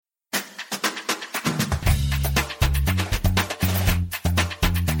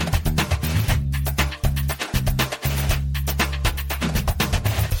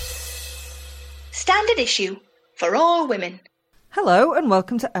Standard Issue, for all women. Hello and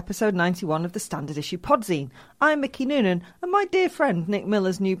welcome to episode 91 of the Standard Issue Podzine. I'm Mickey Noonan and my dear friend Nick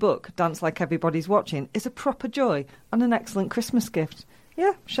Miller's new book, Dance Like Everybody's Watching, is a proper joy and an excellent Christmas gift.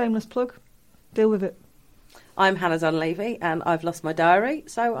 Yeah, shameless plug. Deal with it. I'm Hannah Dunleavy and I've lost my diary,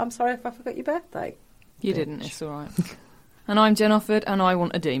 so I'm sorry if I forgot your birthday. You didn't, it's all right. And I'm Jen Offord and I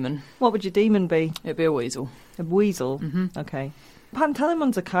want a demon. What would your demon be? It'd be a weasel. A weasel? Mm-hmm. Okay.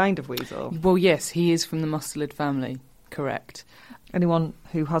 Pantalemon's a kind of weasel. Well, yes, he is from the mustelid family. Correct. Anyone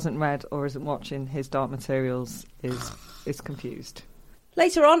who hasn't read or isn't watching his Dark Materials is confused.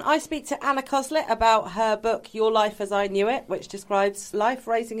 Later on, I speak to Anna Coslett about her book Your Life As I Knew It, which describes life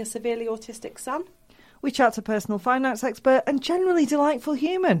raising a severely autistic son. We chat to personal finance expert and generally delightful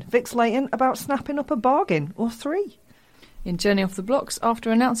human, Vic Slayton, about snapping up a bargain or three. In Journey Off the Blocks,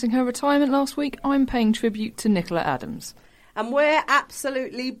 after announcing her retirement last week, I'm paying tribute to Nicola Adams. And we're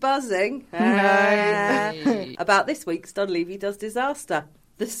absolutely buzzing about this week's Dunleavy Does Disaster.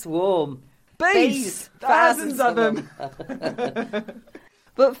 The Swarm. Bees! Thousands of them!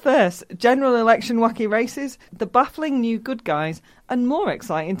 But first, general election wacky races, the baffling new good guys, and more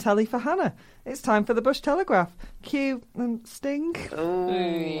exciting telly for Hannah. It's time for the Bush Telegraph. Cue and Sting.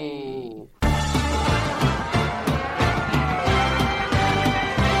 Ooh.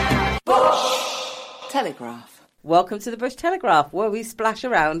 Telegraph. Welcome to the Bush Telegraph, where we splash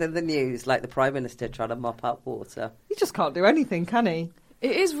around in the news like the Prime Minister trying to mop up water. He just can't do anything, can he?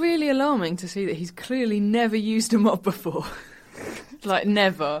 It is really alarming to see that he's clearly never used a mop before. Like,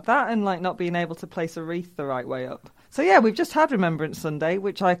 never. That and, not being able to place a wreath the right way up. So, yeah, we've just had Remembrance Sunday,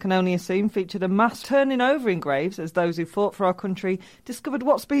 which I can only assume featured a mass turning over in graves as those who fought for our country discovered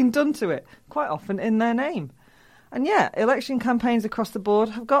what's being done to it, quite often in their name. And yeah, election campaigns across the board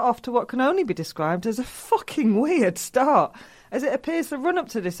have got off to what can only be described as a fucking weird start, as it appears the run-up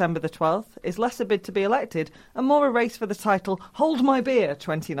to December the 12th is less a bid to be elected and more a race for the title Hold My Beer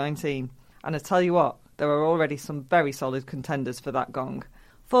 2019. And I tell you what, there are already some very solid contenders for that gong.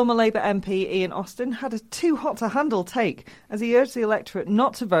 Former Labour MP Ian Austin had a too-hot-to-handle take as he urged the electorate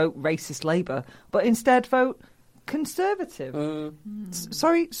not to vote racist Labour, but instead vote Conservative.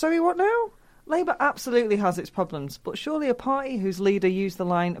 Sorry, what now? Labour absolutely has its problems, but surely a party whose leader used the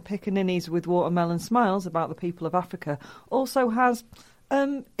line "pickaninnies with watermelon smiles" about the people of Africa also has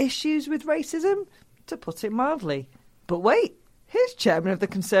issues with racism, to put it mildly. But wait, here's Chairman of the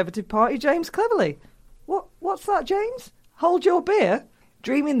Conservative Party, James Cleverly. What's that, James? Hold your beer?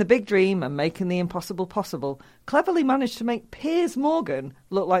 Dreaming the big dream and making the impossible possible, Cleverly managed to make Piers Morgan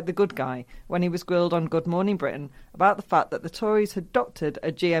look like the good guy when he was grilled on Good Morning Britain about the fact that the Tories had doctored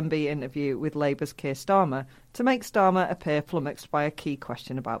a GMB interview with Labour's Keir Starmer to make Starmer appear flummoxed by a key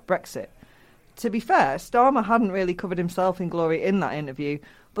question about Brexit. To be fair, Starmer hadn't really covered himself in glory in that interview,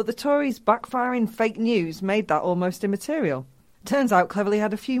 but the Tories' backfiring fake news made that almost immaterial. Turns out Cleverly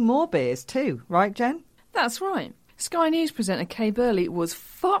had a few more beers too, right, Jen? That's right. Sky News presenter Kay Burley was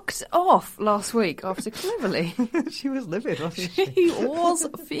fucked off last week after Cleverly. She was livid, wasn't she? She was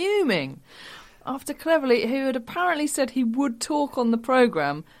fuming. After Cleverly, who had apparently said he would talk on the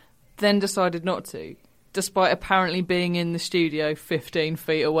programme, then decided not to, despite apparently being in the studio 15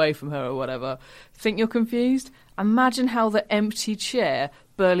 feet away from her or whatever. Think you're confused? Imagine how the empty chair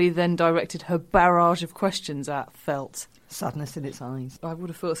Burley then directed her barrage of questions at felt. Sadness in its eyes. I would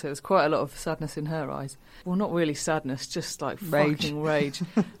have thought so. There's quite a lot of sadness in her eyes. Well, not really sadness, just like rage. Fucking rage.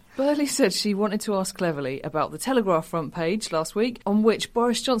 Burley said she wanted to ask Cleverly about the Telegraph front page last week, on which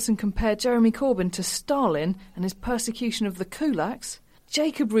Boris Johnson compared Jeremy Corbyn to Stalin and his persecution of the kulaks.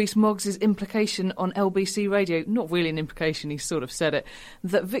 Jacob Rees-Moggs' implication on LBC Radio, not really an implication, he sort of said it,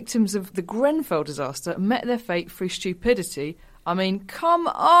 that victims of the Grenfell disaster met their fate through stupidity. I mean, come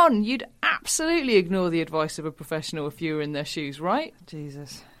on! You'd absolutely ignore the advice of a professional if you were in their shoes, right?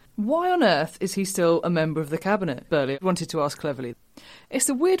 Jesus. Why on earth is he still a member of the cabinet? Burley wanted to ask Cleverly. It's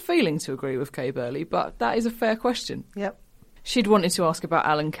a weird feeling to agree with Kay Burley, but that is a fair question. Yep. She'd wanted to ask about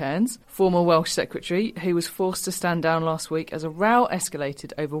Alan Cairns, former Welsh secretary, who was forced to stand down last week as a row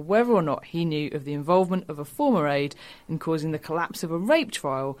escalated over whether or not he knew of the involvement of a former aide in causing the collapse of a rape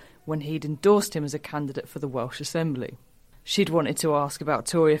trial when he'd endorsed him as a candidate for the Welsh Assembly. She'd wanted to ask about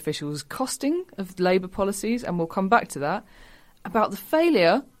Tory officials' costing of Labour policies, and we'll come back to that, about the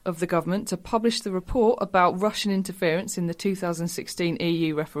failure of the government to publish the report about Russian interference in the 2016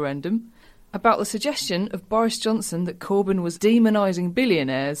 EU referendum, about the suggestion of Boris Johnson that Corbyn was demonising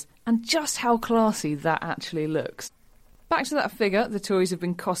billionaires, and just how classy that actually looks. Back to that figure the Tories have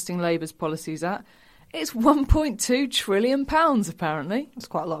been costing Labour's policies at. It's £1.2 trillion, apparently. That's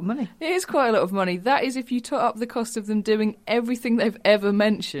quite a lot of money. It is quite a lot of money. That is if you tot up the cost of them doing everything they've ever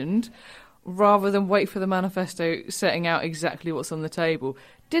mentioned, rather than wait for the manifesto setting out exactly what's on the table.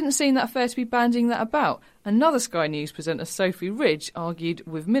 Didn't seem that fair to be bandying that about. Another Sky News presenter, Sophie Ridge, argued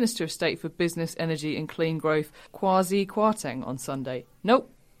with Minister of State for Business, Energy and Clean Growth, Kwasi Kwarteng, on Sunday. Nope,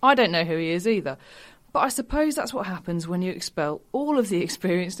 I don't know who he is either. But I suppose that's what happens when you expel all of the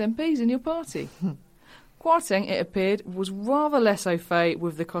experienced MPs in your party. Kwarteng, it appeared, was rather less au fait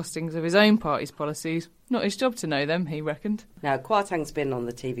with the costings of his own party's policies. Not his job to know them, he reckoned. Now, Kwarteng's been on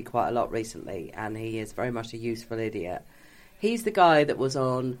the TV quite a lot recently, and he is very much a useful idiot. He's the guy that was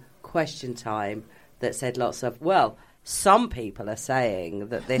on Question Time that said lots of, well, some people are saying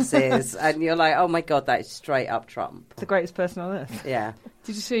that this is, and you're like, oh my God, that is straight up Trump. It's the greatest person on earth. Yeah.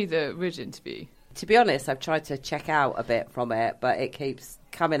 Did you see the Ridge interview? To be honest, I've tried to check out a bit from it, but it keeps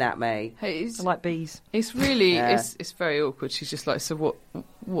coming at me. Hey, I like bees. It's really, Yeah. it's very awkward. She's just like, so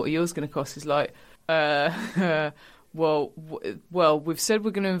what are yours going to cost? He's like, well, we've said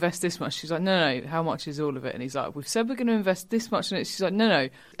we're going to invest this much. She's like, no, how much is all of it? And he's like, we've said we're going to invest this much in it. She's like, no.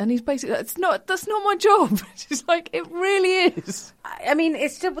 And he's basically, that's not my job. She's like, it really is. I mean,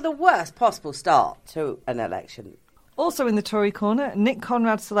 it's still the worst possible start to an election. Also in the Tory corner, Nick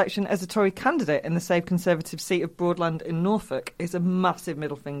Conrad's selection as a Tory candidate in the Save Conservative seat of Broadland in Norfolk is a massive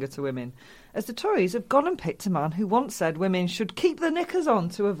middle finger to women, as the Tories have gone and picked a man who once said women should keep their knickers on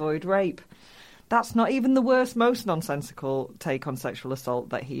to avoid rape. That's not even the worst, most nonsensical take on sexual assault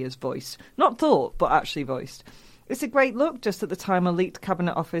that he has voiced. Not thought, but actually voiced. It's a great look just at the time a leaked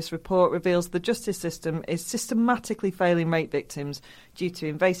Cabinet Office report reveals the justice system is systematically failing rape victims due to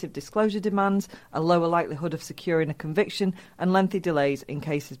invasive disclosure demands, a lower likelihood of securing a conviction, and lengthy delays in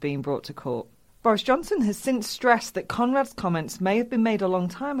cases being brought to court. Boris Johnson has since stressed that Conrad's comments may have been made a long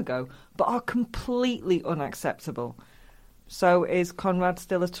time ago, but are completely unacceptable. So is Conrad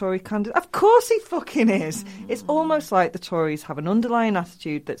still a Tory candidate? Of course he fucking is. It's almost like the Tories have an underlying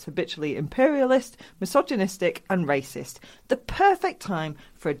attitude that's habitually imperialist, misogynistic and racist. The perfect time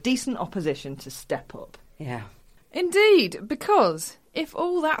for a decent opposition to step up. Yeah. Indeed, because if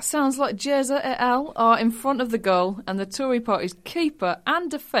all that sounds like Jezza et al. Are in front of the goal and the Tory party's keeper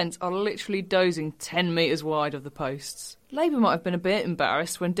and defence are literally dozing 10 metres wide of the posts, Labour might have been a bit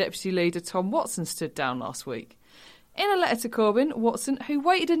embarrassed when Deputy Leader Tom Watson stood down last week. In a letter to Corbyn, Watson, who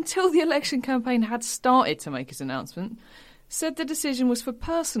waited until the election campaign had started to make his announcement, said the decision was for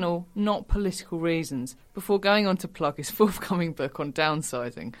personal, not political reasons, before going on to plug his forthcoming book on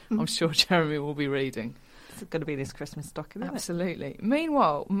downsizing. I'm sure Jeremy will be reading. It's going to be in his Christmas stock, isn't it? Absolutely.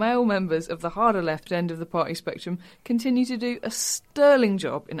 Meanwhile, male members of the harder left end of the party spectrum continue to do a sterling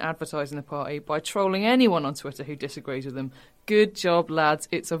job in advertising the party by trolling anyone on Twitter who disagrees with them. Good job, lads.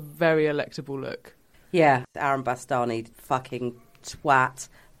 It's a very electable look. Yeah, Aaron Bastani, fucking twat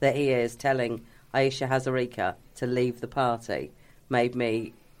that he is, telling Aisha Hazarika to leave the party, made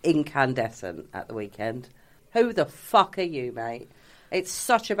me incandescent at the weekend. Who the fuck are you, mate? It's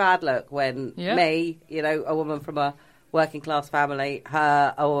such a bad look when me, you know, a woman from a working class family,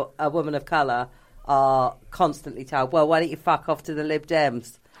 her, or a woman of colour, are constantly told, well, why don't you fuck off to the Lib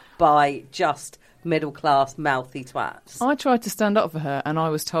Dems by just middle-class, mouthy twats. I tried to stand up for her and I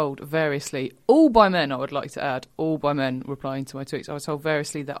was told variously, all by men, I would like to add, all by men replying to my tweets, I was told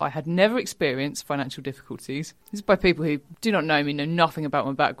variously that I had never experienced financial difficulties. This is by people who do not know me, know nothing about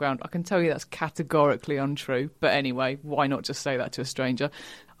my background. I can tell you that's categorically untrue. But anyway, why not just say that to a stranger?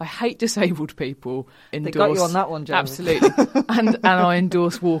 I hate disabled people. They got you on that one, Jeremy. Absolutely. and I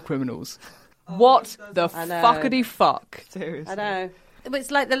endorse war criminals. What the fuckity fuck? Seriously. I know.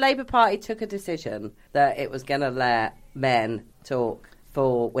 It's like the Labour Party took a decision that it was going to let men talk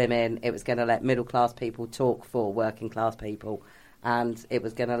for women, it was going to let middle-class people talk for working-class people, and it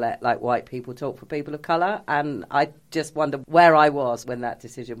was going to let like white people talk for people of colour. And I just wonder where I was when that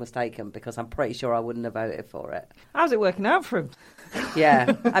decision was taken, because I'm pretty sure I wouldn't have voted for it. How's it working out for him?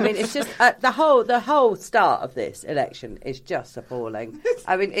 Yeah, I mean, it's just the whole start of this election is just appalling.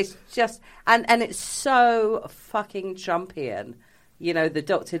 I mean, it's just and it's so fucking Trumpian. You know, the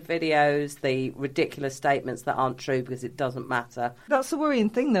doctored videos, the ridiculous statements that aren't true because it doesn't matter. That's the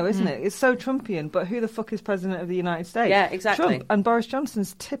worrying thing, though, isn't it? It's so Trumpian, but who the fuck is President of the United States? Yeah, exactly. Trump, and Boris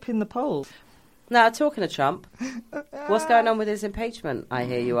Johnson's tipping the polls. Now, talking of Trump, what's going on with his impeachment, I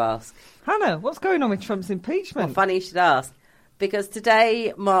hear you ask? Hannah, what's going on with Trump's impeachment? Well, funny you should ask, because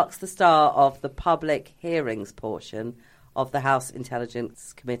today marks the start of the public hearings portion of the House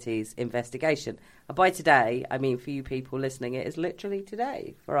Intelligence Committee's investigation. And by today, I mean for you people listening, it is literally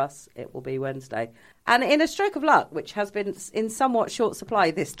today. For us, it will be Wednesday. And in a stroke of luck, which has been in somewhat short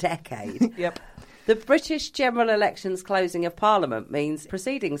supply this decade, Yep. the British general elections closing of Parliament means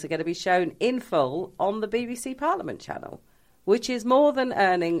proceedings are going to be shown in full on the BBC Parliament channel, which is more than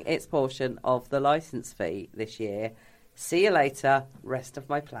earning its portion of the licence fee this year. See you later. Rest of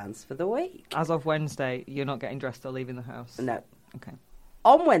my plans for the week. As of Wednesday, you're not getting dressed or leaving the house? No. Okay.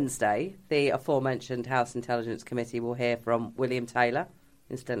 On Wednesday, the aforementioned House Intelligence Committee will hear from William Taylor.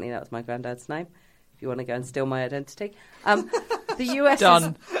 Incidentally, that was my granddad's name, if you want to go and steal my identity. The US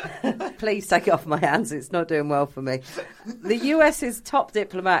Done. Please take it off my hands. It's not doing well for me. The US's top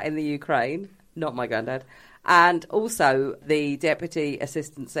diplomat in the Ukraine, not my granddad, and also the Deputy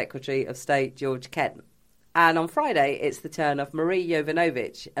Assistant Secretary of State, George Kent. And on Friday, it's the turn of Marie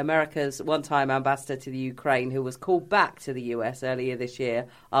Yovanovitch, America's one-time ambassador to the Ukraine, who was called back to the US earlier this year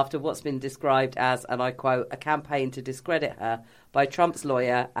after what's been described as, and I quote, a campaign to discredit her by Trump's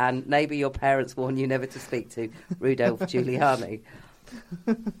lawyer and neighbour your parents warn you never to speak to, Rudolph Giuliani.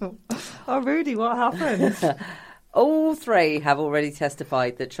 Oh, Rudy, what happened? All three have already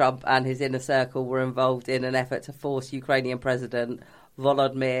testified that Trump and his inner circle were involved in an effort to force Ukrainian President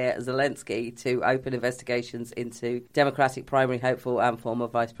Volodymyr Zelensky to open investigations into Democratic primary hopeful and former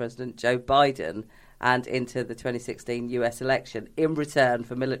Vice President Joe Biden and into the 2016 US election in return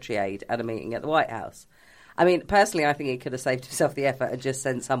for military aid and a meeting at the White House. I mean, personally, I think he could have saved himself the effort and just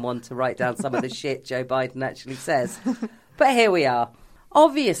sent someone to write down some of the shit Joe Biden actually says. But here we are.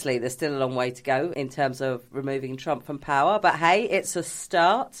 Obviously, there's still a long way to go in terms of removing Trump from power. But hey, it's a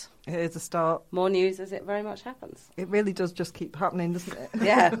start. It is a start. More news as it very much happens. It really does just keep happening, doesn't it?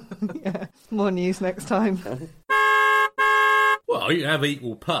 Yeah. Yeah. More news next time. Well, you have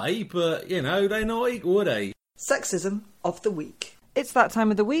equal pay, but, you know, they're not equal, are they? Sexism of the week. It's that time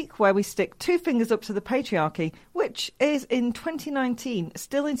of the week where we stick two fingers up to the patriarchy, which is, in 2019,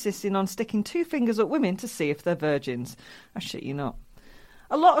 still insisting on sticking two fingers up women to see if they're virgins. I shit you not.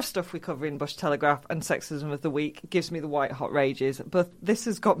 A lot of stuff we cover in Bush Telegraph and Sexism of the Week gives me the white hot rages, but this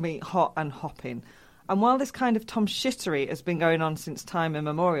has got me hot and hopping. And while this kind of Tom shittery has been going on since time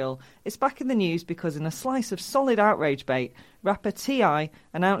immemorial, it's back in the news because in a slice of solid outrage bait, rapper T.I.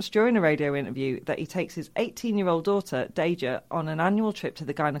 announced during a radio interview that he takes his 18-year-old daughter, Deja, on an annual trip to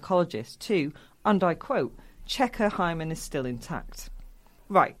the gynaecologist to, and I quote, check her hymen is still intact.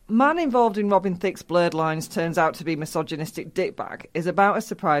 Right, man involved in Robin Thicke's blurred lines turns out to be misogynistic dickbag is about as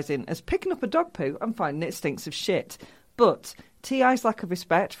surprising as picking up a dog poo and finding it stinks of shit. But T.I.'s lack of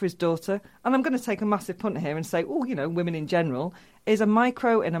respect for his daughter, and I'm going to take a massive punt here and say, oh, you know, women in general, is a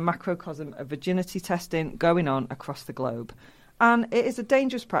micro and a macrocosm of virginity testing going on across the globe. And it is a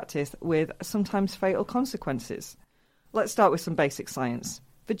dangerous practice with sometimes fatal consequences. Let's start with some basic science.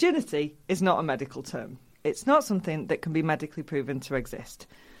 Virginity is not a medical term. It's not something that can be medically proven to exist.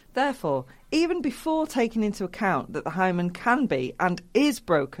 Therefore, even before taking into account that the hymen can be and is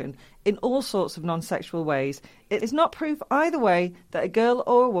broken in all sorts of non-sexual ways, it is not proof either way that a girl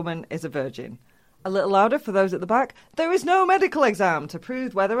or a woman is a virgin. A little louder for those at the back. There is no medical exam to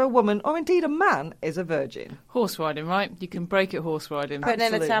prove whether a woman or indeed a man is a virgin. Horse riding, right? You can break it horse riding. Putting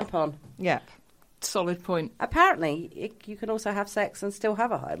in a Absolutely. tampon. Yep. Solid point. Apparently, you can also have sex and still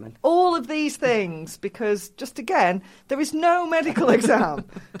have a hymen. All of these things, because, just again, there is no medical exam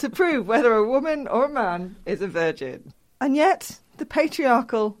to prove whether a woman or a man is a virgin. And yet, the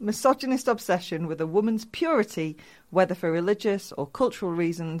patriarchal, misogynist obsession with a woman's purity, whether for religious or cultural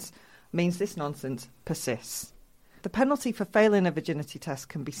reasons, means this nonsense persists. The penalty for failing a virginity test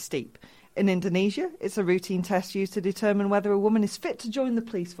can be steep. In Indonesia, it's a routine test used to determine whether a woman is fit to join the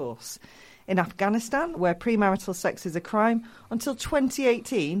police force. In Afghanistan, where premarital sex is a crime, until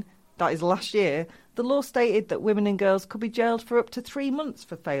 2018, that is last year, the law stated that women and girls could be jailed for up to 3 months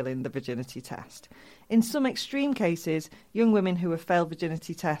for failing the virginity test. In some extreme cases, young women who have failed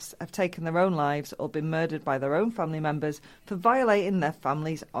virginity tests have taken their own lives or been murdered by their own family members for violating their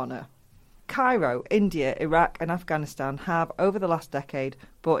family's honour. Cairo, India, Iraq and Afghanistan have, over the last decade,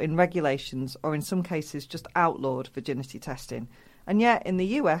 brought in regulations or in some cases just outlawed virginity testing. And yet, in the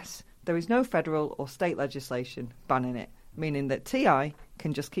US, there is no federal or state legislation banning it, meaning that T.I.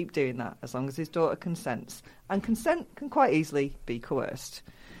 can just keep doing that as long as his daughter consents. And consent can quite easily be coerced.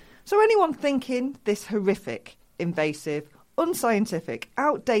 So anyone thinking this horrific, invasive, unscientific,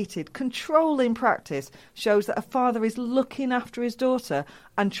 outdated, controlling practice shows that a father is looking after his daughter,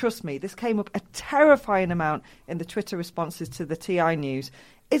 and trust me, this came up a terrifying amount in the Twitter responses to the T.I. news,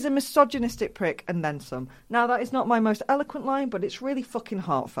 is a misogynistic prick and then some. Now, that is not my most eloquent line, but it's really fucking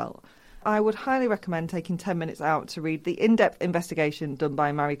heartfelt. I would highly recommend taking 10 minutes out to read the in-depth investigation done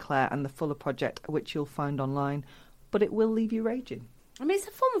by Marie Claire and the Fuller Project, which you'll find online, but it will leave you raging. I mean, it's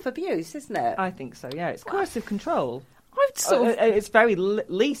a form of abuse, isn't it? I think so, yeah. It's coercive control. I'd sort of... It's very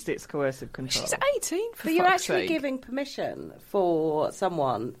least it's coercive control. She's 18, for But you're fuck's actually sake. giving permission for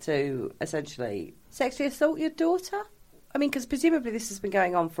someone to essentially sexually assault your daughter? I mean, because presumably this has been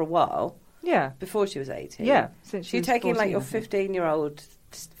going on for a while, Yeah. before she was 18. Yeah. Since So she you're was taking, 14, like, your I think. 15-year-old,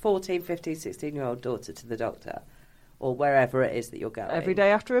 14, 15, 16-year-old daughter to the doctor, or wherever it is that you're going. Every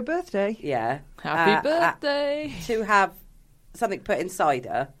day after her birthday. Yeah. Happy birthday. To have something put inside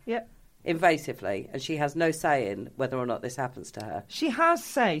her Yeah. invasively, and she has no say in whether or not this happens to her. She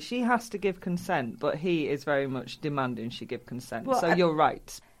has to give consent, but he is very much demanding she give consent. Well, so you're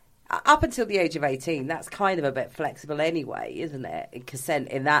right. Up until the age of 18, that's kind of a bit flexible anyway, isn't it? In consent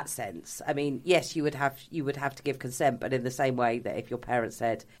in that sense. I mean, yes, you would have to give consent, but in the same way that if your parents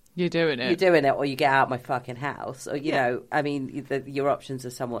said, You're doing it. you're doing it, or you get out of my fucking house, or, you know, I mean, your options are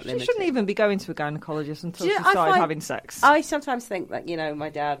somewhat She limited. shouldn't even be going to a gynaecologist until Do you she know, I started find- having sex. I sometimes think that, you know, my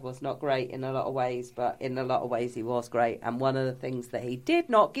dad was not great in a lot of ways, but in a lot of ways he was great. And one of the things that he did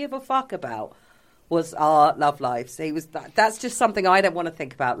not give a fuck about was our love lives. He was that's just something I don't want to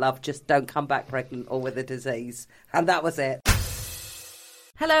think about, love. Just don't come back pregnant or with a disease. And that was it.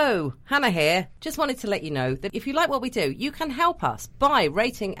 Hello, Hannah here. Just wanted to let you know that if you like what we do, you can help us by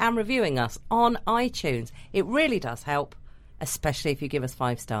rating and reviewing us on iTunes. It really does help, especially if you give us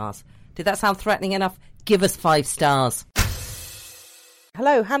 5 stars. Did that sound threatening enough? Give us 5 stars.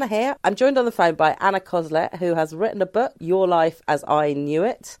 Hello, Hannah here. I'm joined on the phone by Anna Coslet, who has written a book, Your Life as I Knew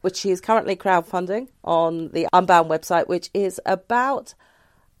It, which she is currently crowdfunding on the Unbound website, which is about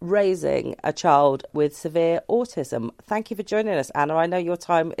raising a child with severe autism. Thank you for joining us, Anna. I know your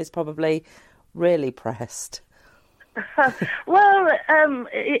time is probably really pressed. Well,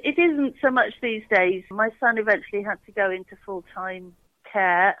 it isn't so much these days. My son eventually had to go into full-time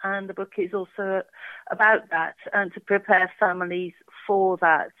care, and the book is also about that and to prepare families for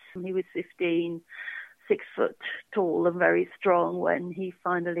that. He was 15, 6 foot tall and very strong when he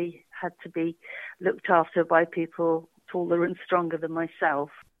finally had to be looked after by people taller and stronger than myself.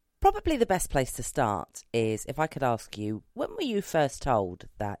 Probably the best place to start is if I could ask you, when were you first told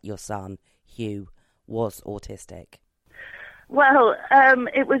that your son, Hugh, was autistic? Well,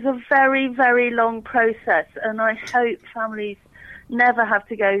 it was a very, very long process, and I hope families never have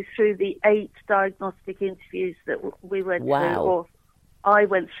to go through the 8 diagnostic interviews that we went through, or I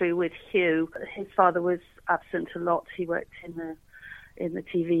went through with Hugh. His father was absent a lot. He worked in the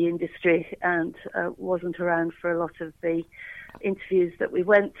TV industry and wasn't around for a lot of the interviews that we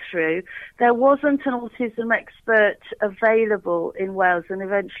went through. There wasn't an autism expert available in Wales, and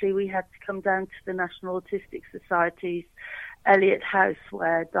eventually we had to come down to the National Autistic Society's Eliot House,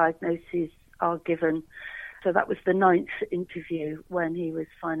 where diagnoses are given. So that was the 9th interview when he was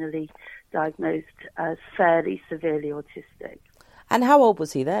finally diagnosed as fairly severely autistic. And how old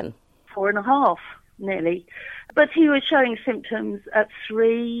was he then? 4.5, nearly. But he was showing symptoms at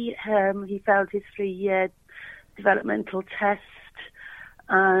 3. He failed his 3-year developmental test.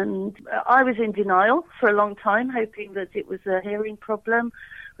 And I was in denial for a long time, hoping that it was a hearing problem.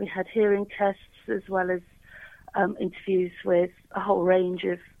 We had hearing tests as well as interviews with a whole range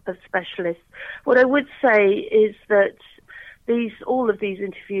of specialists. What I would say is that all of these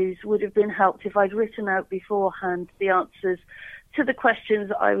interviews would have been helped if I'd written out beforehand the answers to the questions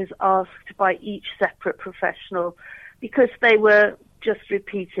I was asked by each separate professional, because they were just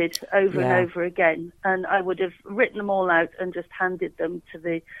repeated over and over again, and I would have written them all out and just handed them to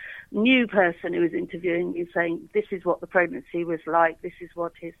the new person who was interviewing me, saying, this is what the pregnancy was like, this is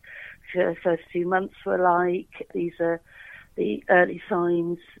what his first few months were like, these are the early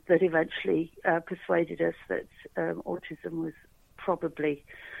signs that eventually persuaded us that autism was probably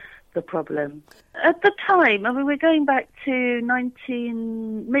the problem. At the time, I mean, we're going back to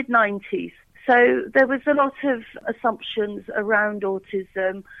mid-90s, so there was a lot of assumptions around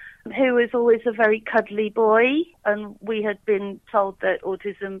autism. He was always a very cuddly boy, and we had been told that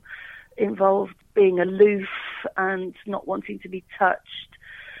autism involved being aloof and not wanting to be touched.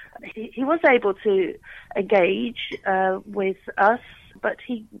 He was able to engage with us, but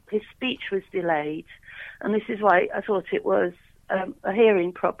his speech was delayed, and this is why I thought it was a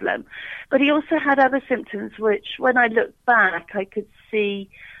hearing problem. But he also had other symptoms which, when I looked back, I could see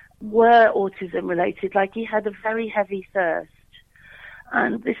were autism related, like he had a very heavy thirst.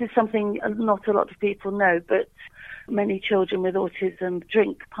 And this is something not a lot of people know, but many children with autism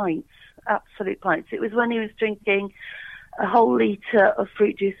drink pints, absolute pints. It was when he was drinking a whole litre of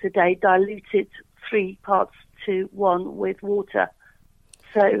fruit juice a day, diluted 3 parts to 1 with water.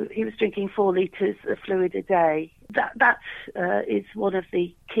 So he was drinking 4 litres of fluid a day. That is one of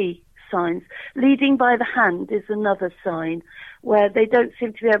the key signs. Leading by the hand is another sign, where they don't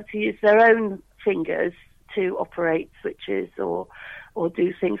seem to be able to use their own fingers to operate switches or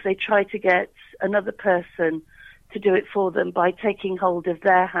do things. They try to get another person to do it for them by taking hold of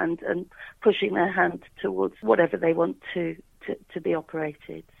their hand and pushing their hand towards whatever they want to be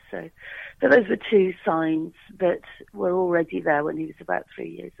operated. So those were two signs that were already there when he was about 3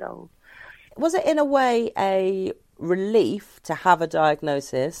 years old. Was it in a way a relief to have a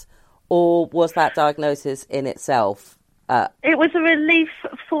diagnosis, or was that diagnosis in itself? It was a relief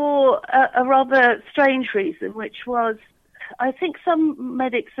for a rather strange reason, which was I think some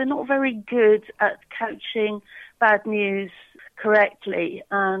medics are not very good at couching bad news correctly.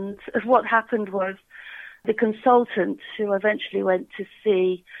 And what happened was the consultant who eventually went to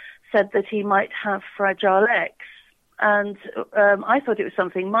see said that he might have Fragile X. And I thought it was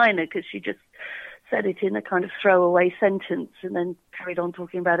something minor because she just said it in a kind of throwaway sentence and then carried on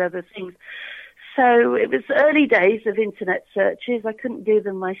talking about other things. So it was early days of internet searches. I couldn't do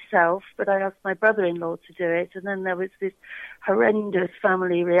them myself, but I asked my brother-in-law to do it. And then there was this horrendous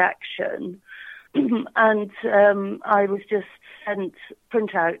family reaction. And I was just sent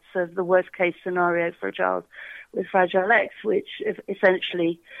printouts of the worst-case scenario for a child with Fragile X, which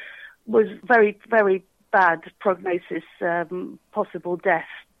essentially was very, very bad prognosis, possible death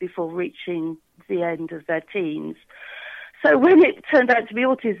before reaching the end of their teens. So when it turned out to be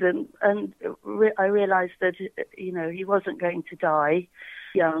autism, and I realised that, you know, he wasn't going to die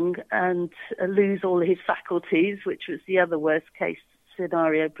young and lose all his faculties, which was the other worst-case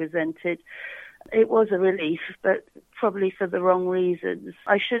scenario presented, it was a relief, but probably for the wrong reasons.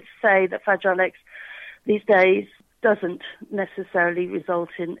 I should say that Fragile X these days doesn't necessarily result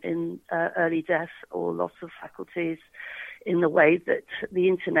in early death or loss of faculties in the way that the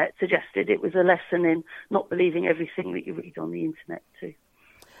internet suggested. It was a lesson in not believing everything that you read on the internet too.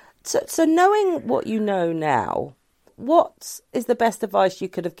 So knowing what you know now, what is the best advice you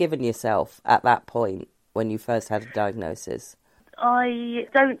could have given yourself at that point when you first had a diagnosis? I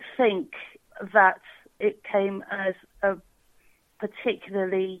don't think that it came as a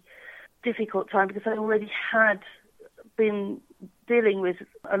particularly difficult time because I already had been dealing with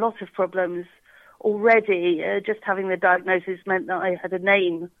a lot of problems already. Just having the diagnosis meant that I had a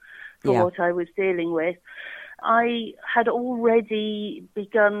name for what I was dealing with. I had already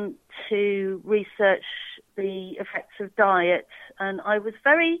begun to research the effects of diet, and I was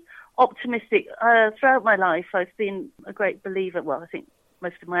very optimistic. Throughout my life, I've been a great believer, well, I think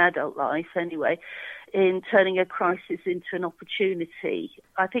most of my adult life anyway, in turning a crisis into an opportunity.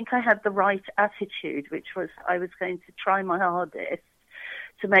 I think I had the right attitude, which was I was going to try my hardest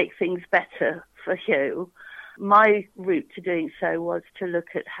to make things better for Hugh. My route to doing so was to look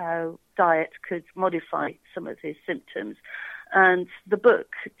at how diet could modify some of his symptoms. And the book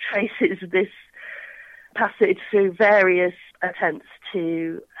traces this passage through various attempts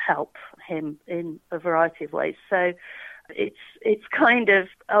to help him in a variety of ways. So it's kind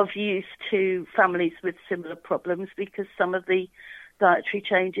of use to families with similar problems because some of the dietary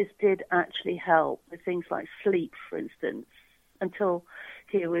changes did actually help with things like sleep, for instance. Until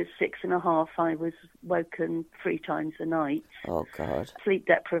he was 6.5, I was woken 3 times a night. Oh, God. Sleep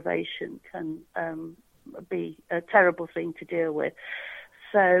deprivation can be a terrible thing to deal with.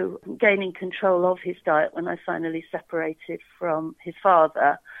 So gaining control of his diet when I finally separated from his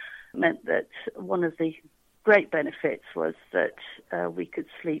father meant that one of the great benefits was that we could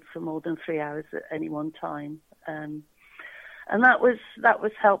sleep for more than 3 hours at any one time. And that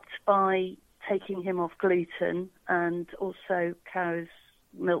was helped by taking him off gluten and also cow's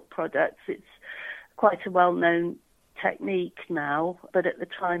milk products. It's quite a well-known technique now, but at the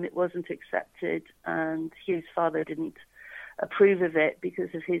time it wasn't accepted, and Hugh's father didn't approve of it because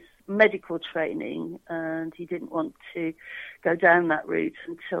of his medical training, and he didn't want to go down that route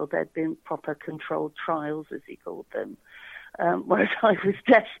until there'd been proper controlled trials, as he called them. Whereas I was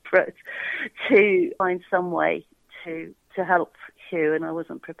desperate to find some way to help Hugh, and I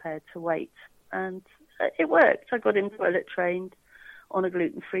wasn't prepared to wait. And it worked. I got him toilet trained on a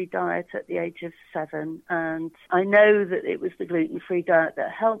gluten-free diet at the age of 7. And I know that it was the gluten-free diet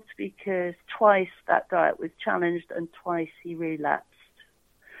that helped because twice that diet was challenged and twice he relapsed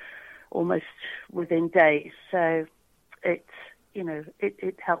almost within days. So it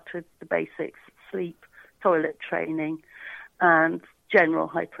helped with the basics, sleep, toilet training, and general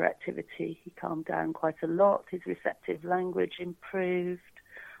hyperactivity. He calmed down quite a lot. His receptive language improved.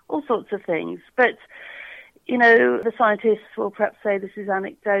 All sorts of things. But, you know, the scientists will perhaps say this is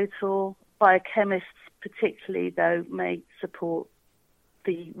anecdotal. Biochemists particularly, though, may support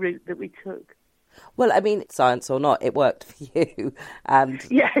the route that we took. Well, I mean, science or not, it worked for you. And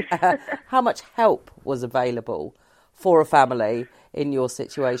yes. How much help was available for a family in your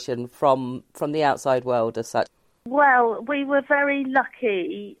situation from the outside world as such? Well, we were very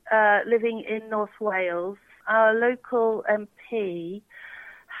lucky living in North Wales. Our local MP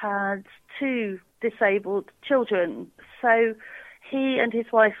had 2 disabled children, so he and his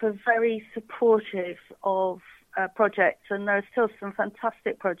wife are very supportive of projects, and there are still some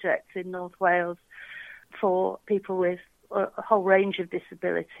fantastic projects in North Wales for people with a whole range of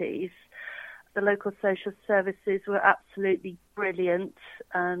disabilities. The local social services were absolutely brilliant,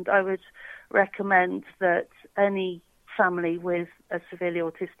 and I would recommend that any family with a severely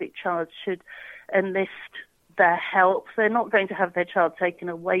autistic child should enlist their help. They're not going to have their child taken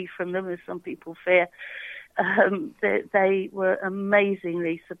away from them, as some people fear. They were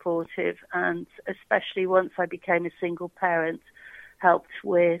amazingly supportive, and especially once I became a single parent, helped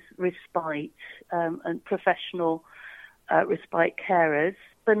with respite and professional respite carers.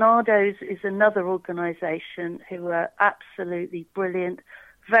 Barnardo's is another organisation who are absolutely brilliant,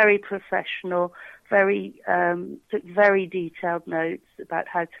 very professional, took very detailed notes about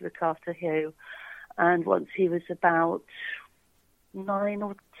how to look after Hugh. And once he was about 9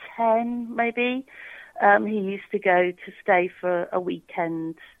 or 10, maybe, he used to go to stay for a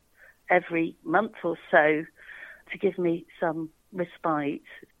weekend every month or so to give me some respite.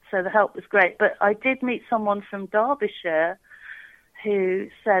 So the help was great. But I did meet someone from Derbyshire who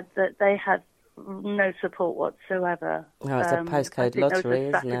said that they had no support whatsoever. Oh, it's a postcode lottery,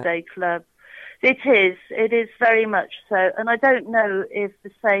 isn't it? Saturday club. It is very much so. And I don't know if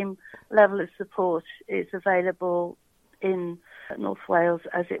the same level of support is available in North Wales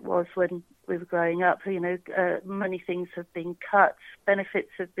as it was when we were growing up. You know, many things have been cut,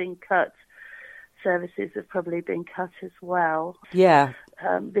 benefits have been cut, services have probably been cut as well. Yeah.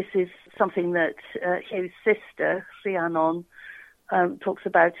 This is something that Hugh's sister, Rhiannon, talks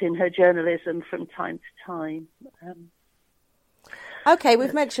about in her journalism from time to time. Okay,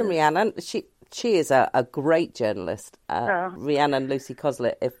 we've mentioned Rhiannon. She is a great journalist, Rhiannon Lucy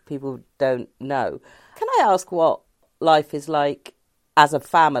Coslett, if people don't know. Can I ask what life is like as a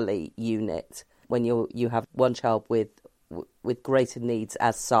family unit when you have one child with greater needs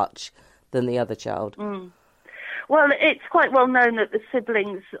as such than the other child? Well, it's quite well known that the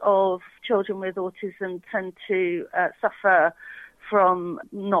siblings of children with autism tend to suffer from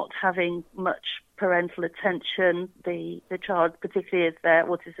not having much parental attention. The child, particularly if their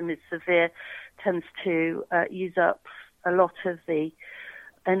autism is severe, tends to use up a lot of the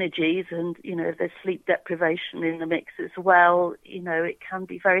energies, and, you know, if there's sleep deprivation in the mix as well, you know, it can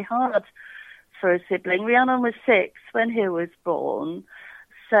be very hard for a sibling. Rhiannon was 6 when he was born,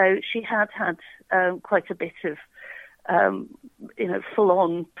 so she had quite a bit of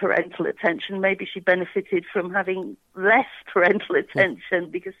full-on parental attention. Maybe she benefited from having less parental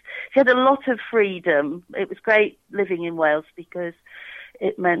attention because she had a lot of freedom. It was great living in Wales because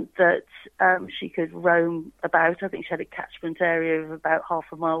it meant that she could roam about. I think she had a catchment area of about half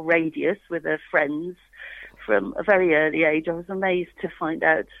a mile radius with her friends from a very early age. I was amazed to find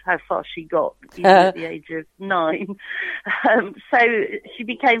out how far she got even at the age of 9. So she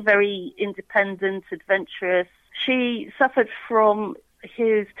became very independent, adventurous. She suffered from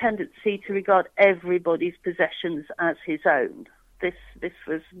his tendency to regard everybody's possessions as his own. This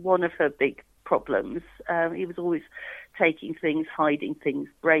was one of her big problems. He was always taking things, hiding things,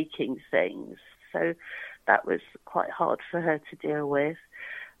 breaking things. So that was quite hard for her to deal with.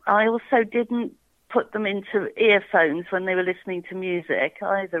 I also didn't put them into earphones when they were listening to music,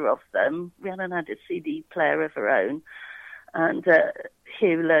 either of them. Rhiannon had a CD player of her own, and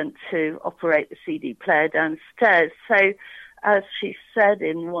Hugh learned to operate the CD player downstairs. So, as she said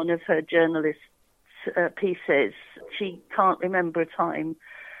in one of her journalist pieces, she can't remember a time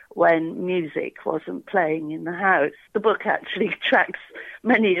when music wasn't playing in the house. The book actually tracks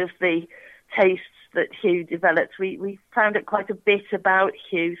many of the tastes that Hugh developed. We found out quite a bit about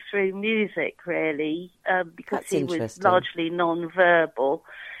Hugh through music, really, because That's he was largely non-verbal.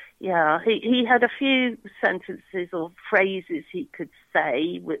 Yeah, he had a few sentences or phrases he could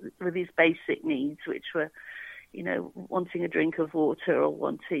say with his basic needs, which were, you know, wanting a drink of water or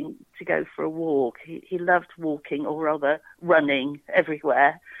wanting to go for a walk. He loved walking, or rather running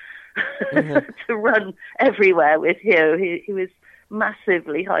everywhere. Mm-hmm. To run everywhere with Hugh. He was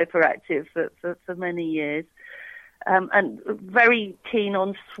massively hyperactive for many years. And very keen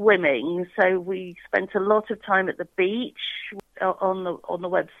on swimming, so we spent a lot of time at the beach. On the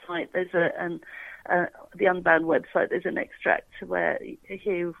website, there's the Unbound website. There's an extract where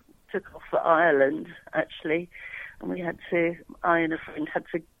Hugh took off for Ireland, actually, and I and a friend had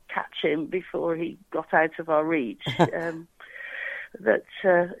to catch him before he got out of our reach.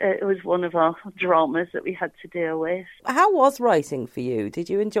 It was one of our dramas that we had to deal with. How was writing for you? Did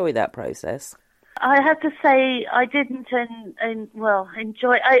you enjoy that process? I have to say I didn't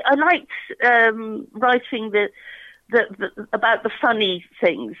enjoy. I liked writing about the funny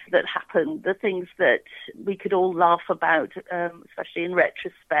things that happened, the things that we could all laugh about, especially in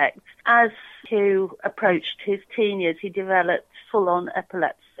retrospect. As Hugh approached his teen years, he developed full-on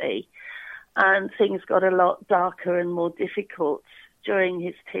epilepsy, and things got a lot darker and more difficult during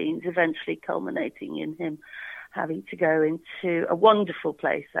his teens, eventually culminating in him having to go into a wonderful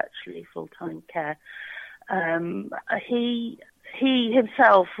place, actually, full-time care. He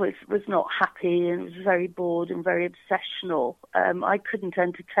himself was not happy and was very bored and very obsessional. I couldn't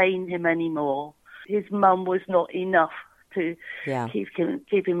entertain him anymore. His mum was not enough to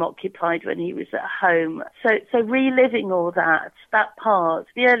keep him occupied when he was at home. So reliving all that part,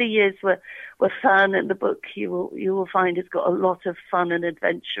 the early years were fun, and the book you will find has got a lot of fun and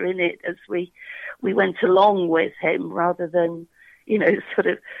adventure in it as we went along with him, rather than sort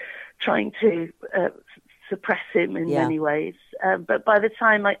of trying to suppress him in many ways. But by the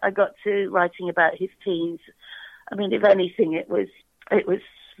time I got to writing about his teens, I mean, if anything, it was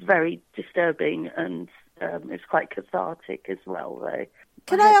very disturbing, and it was quite cathartic as well, though.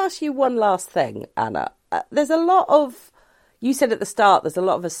 Can I ask you one last thing, Anna? There's a lot of, you said at the start, there's a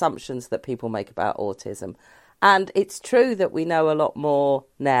lot of assumptions that people make about autism. And it's true that we know a lot more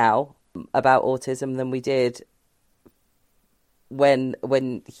now about autism than we did when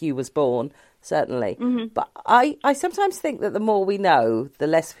Hugh was born, certainly. Mm-hmm. But I sometimes think that the more we know, the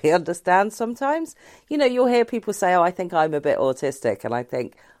less we understand sometimes. You'll hear people say, I think I'm a bit autistic. And I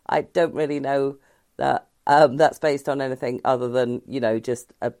think, I don't really know that that's based on anything other than,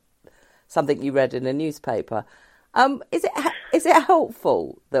 just something you read in a newspaper. Is it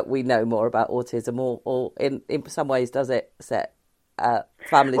helpful that we know more about autism, or in some ways does it set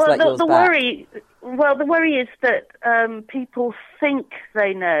families like yours back? The worry is that people think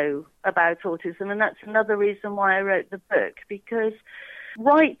they know about autism, and that's another reason why I wrote the book, because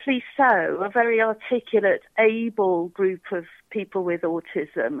rightly so, a very articulate, able group of people with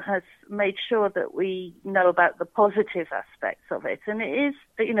autism has made sure that we know about the positive aspects of it. And it is,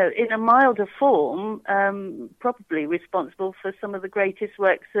 in a milder form, probably responsible for some of the greatest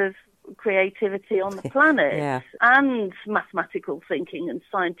works of creativity on the planet, and mathematical thinking and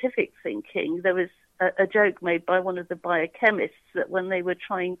scientific thinking. There was a joke made by one of the biochemists that when they were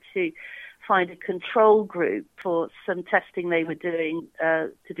trying to find a control group for some testing they were doing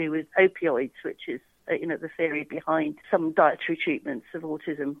to do with opioids, which is the theory behind some dietary treatments of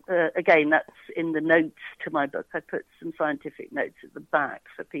autism. Again, that's in the notes to my book. I put some scientific notes at the back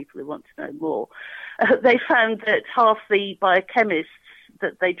for people who want to know more. They found that half the biochemists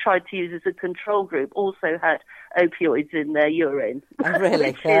that they tried to use as a control group also had opioids in their urine.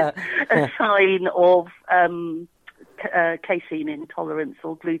 Really? Which is a sign of casein intolerance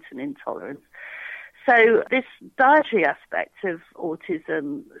or gluten intolerance. So this dietary aspect of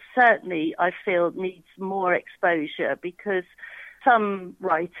autism certainly, I feel, needs more exposure, because some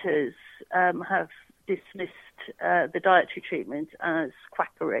writers have dismissed the dietary treatment as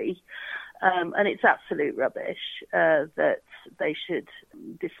quackery, and it's absolute rubbish that they should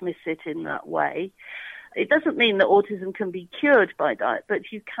dismiss it in that way. It doesn't mean that autism can be cured by diet,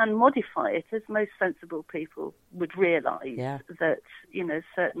 but you can modify it, as most sensible people would realise that,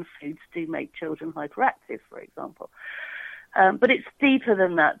 certain foods do make children hyperactive, for example. But it's deeper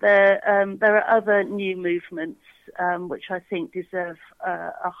than that. There are other new movements which I think deserve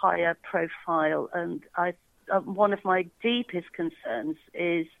a higher profile, and one of my deepest concerns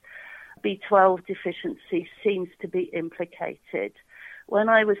is B12 deficiency seems to be implicated. When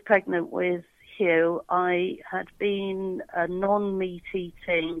I was pregnant with Hugh, I had been a non-meat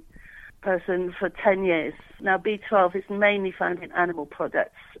eating person for 10 years. Now, B12 is mainly found in animal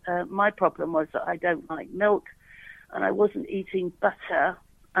products. My problem was that I don't like milk, and I wasn't eating butter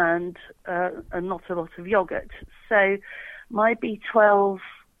and not a lot of yogurt. So my B12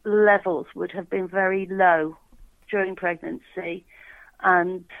 levels would have been very low during pregnancy,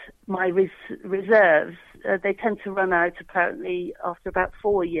 and my reserves, they tend to run out apparently after about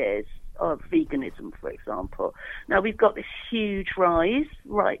 4 years of veganism, for example. Now, we've got this huge rise,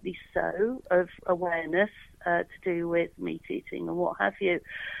 rightly so, of awareness to do with meat eating and what have you.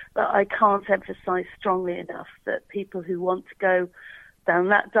 But I can't emphasize strongly enough that people who want to go down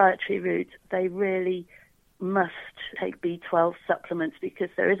that dietary route, they really must take B12 supplements, because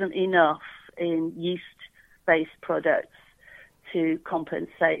there isn't enough in yeast-based products to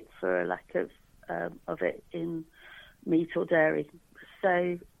compensate for a lack of it in meat or dairy.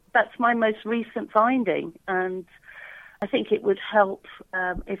 So that's my most recent finding, and I think it would help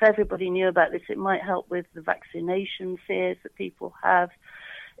if everybody knew about this. It might help with the vaccination fears that people have.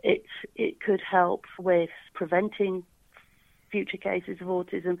 it could help with preventing future cases of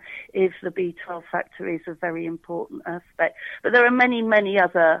autism if the B12 factor is a very important aspect. But there are many, many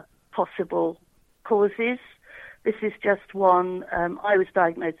other possible causes. This is just one. I was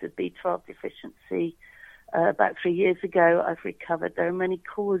diagnosed with B12 deficiency about 3 years ago. I've recovered. There are many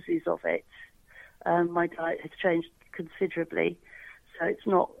causes of it. My diet has changed considerably, so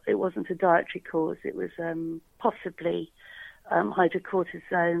it wasn't a dietary cause. It was possibly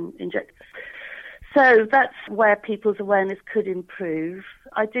hydrocortisone injections. So that's where people's awareness could improve.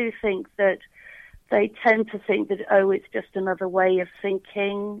 I do think that they tend to think that, it's just another way of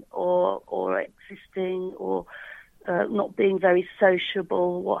thinking or existing or not being very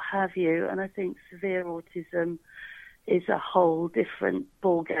sociable, what have you. And I think severe autism is a whole different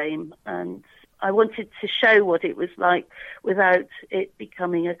ballgame. And I wanted to show what it was like without it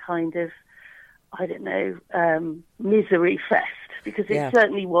becoming a kind of, misery fest, because it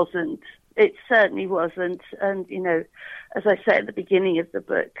certainly wasn't. It certainly wasn't. And, as I said at the beginning of the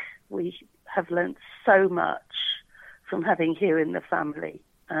book, we have learnt so much from having Hugh in the family.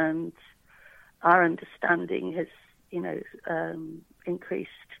 And our understanding has, increased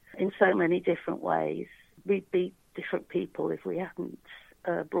in so many different ways. We'd be different people if we hadn't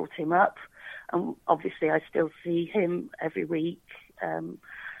brought him up. And obviously I still see him every week. And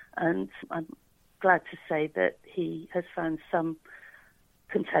I'm glad to say that he has found some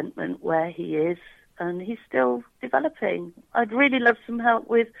contentment where he is, and he's still developing. I'd really love some help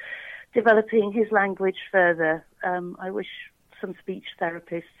with developing his language further. I wish some speech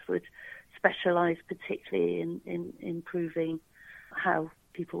therapists would specialise particularly in improving how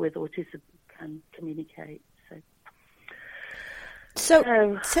people with autism can communicate. So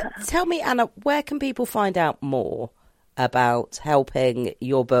tell me, Anna, where can people find out more about helping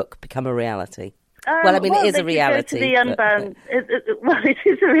your book become a reality? It is a reality. The Unbound. It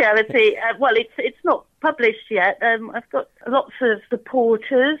is a reality. It's not published yet. I've got lots of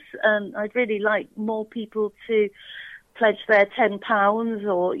supporters, and I'd really like more people to pledge their £10,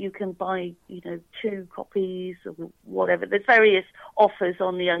 or you can buy, 2 copies or whatever. There's various offers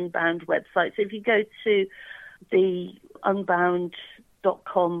on the Unbound website. So if you go to the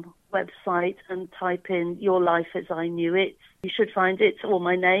unbound.com website and type in Your Life as I Knew It, you should find it, or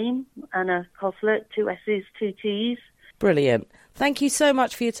my name, Anna Coslett, 2 S's, 2 T's. Brilliant. Thank you so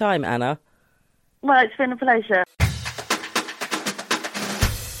much for your time, Anna. Well, it's been a pleasure.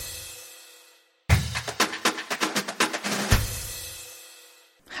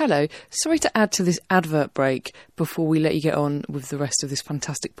 Hello, sorry to add to this advert break before we let you get on with the rest of this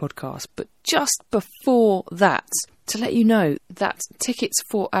fantastic podcast, but just before that, to let you know that tickets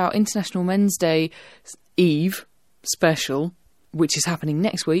for our International Men's Day Eve special, which is happening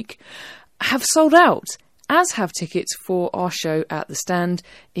next week, have sold out, as have tickets for our show at the Stand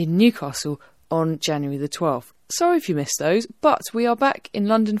in Newcastle on January the 12th. Sorry if you missed those, but we are back in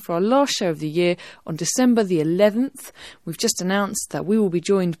London for our last show of the year on December the 11th. We've just announced that we will be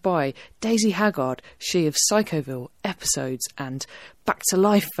joined by Daisy Haggard, she of Psychoville, Episodes and Back to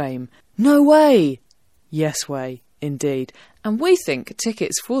Life fame. No way! Yes way, indeed. And we think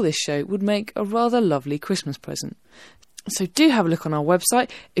tickets for this show would make a rather lovely Christmas present. So do have a look on our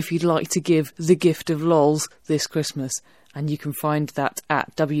website if you'd like to give the gift of lols this Christmas. And you can find that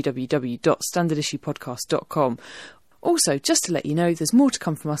at www.standardissuepodcast.com. Also, just to let you know, there's more to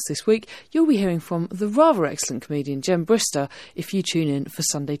come from us this week. You'll be hearing from the rather excellent comedian Jem Brister if you tune in for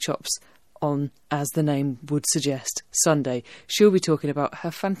Sunday Chops on, as the name would suggest, Sunday. She'll be talking about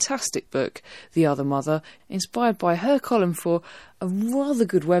her fantastic book, The Other Mother, inspired by her column for a rather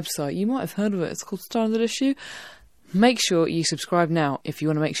good website. You might have heard of it. It's called Standard Issue. Make sure you subscribe now if you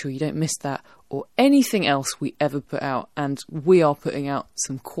want to make sure you don't miss that or anything else we ever put out. And we are putting out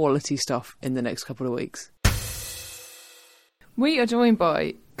some quality stuff in the next couple of weeks. We are joined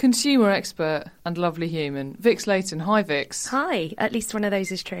by consumer expert and lovely human, Vix Layton. Hi, Vix. Hi. At least one of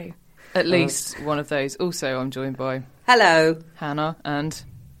those is true. At least one of those. Also, I'm joined by... Hello. Hannah and...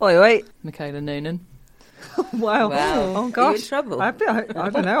 Oi, oi. Michaela Noonan. Wow. Oh, gosh. Are you in trouble? I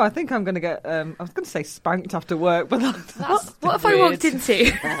don't know. I think I'm going to get... I was going to say spanked after work, but that's What have I walked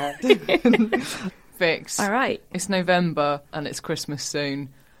into? Vix. All right. It's November and it's Christmas soon.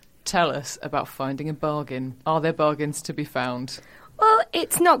 Tell us about finding a bargain. Are there bargains to be found? Well,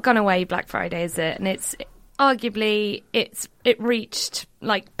 it's not gone away Black Friday, is it? And it's arguably it reached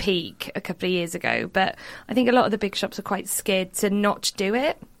like peak a couple of years ago, but I think a lot of the big shops are quite scared to not do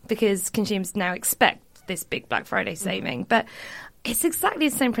it because consumers now expect this big Black Friday saving. But it's exactly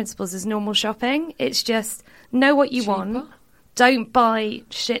the same principles as normal shopping. It's just know what you want. Don't buy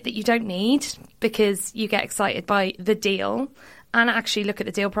shit that you don't need because you get excited by the deal. and actually look at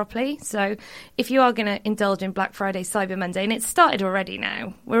the deal properly. So if you are going to indulge in Black Friday, Cyber Monday, and it's started already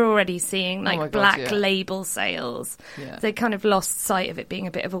now, we're already seeing my God, black label sales. Yeah. They kind of lost sight of it being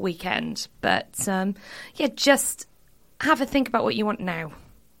a bit of a weekend. But just have a think about what you want now.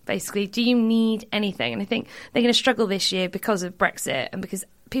 Basically, do you need anything? And I think they're going to struggle this year because of Brexit and because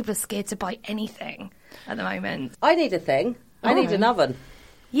people are scared to buy anything at the moment. I need a thing. I need an oven.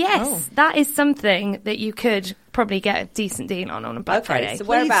 Yes, that is something that you could probably get a decent deal on a Black Friday. So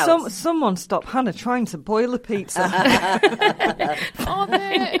Please, whereabouts? someone stop Hannah trying to boil a pizza.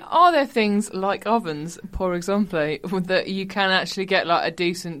 Are there things like ovens, for example, that you can actually get like a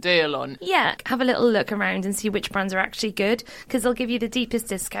decent deal on? Yeah, have a little look around and see which brands are actually good, because they'll give you the deepest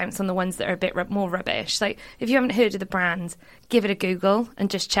discounts on the ones that are a bit more rubbish. Like, if you haven't heard of the brand, give it a Google and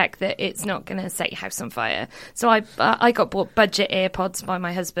just check that it's not going to set your house on fire. So I got bought budget AirPods by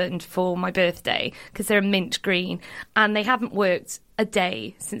my husband for my birthday because they're mint green and they haven't worked a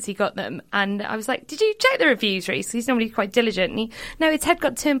day since he got them. And I was like, did you check the reviews, Reece? He's normally quite diligent. And his head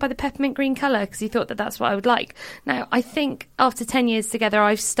got turned by the peppermint green colour because he thought that that's what I would like. Now, I think after 10 years together,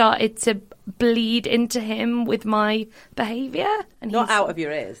 I've started to bleed into him with my behaviour. And Not out of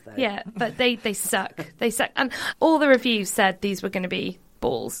your ears, though. Yeah, but they suck. They suck. And all the reviews said these were going to be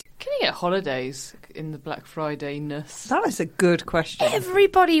balls. Can you get holidays in the Black Friday-ness? That is a good question.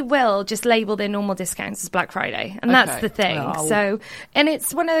 Everybody will just label their normal discounts as Black Friday, and that's the thing. Oh. So, and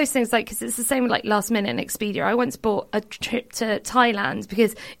it's one of those things, like, because it's the same with like last minute and Expedia. I once bought a trip to Thailand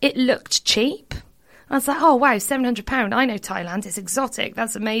because it looked cheap. I was like, oh, wow, £700. I know Thailand. It's exotic.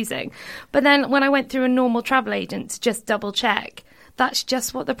 That's amazing. But then when I went through a normal travel agent to just double check, that's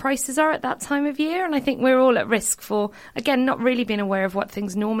just what the prices are at that time of year. And I think we're all at risk for, again, not really being aware of what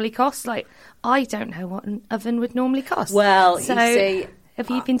things normally cost. Like, I don't know what an oven would normally cost. Well, so, you see, have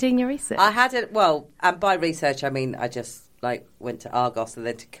you been doing your research? I had it. Well, and by research, I mean I just went to Argos and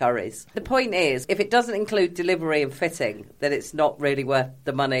then to Currys. The point is, if it doesn't include delivery and fitting, then it's not really worth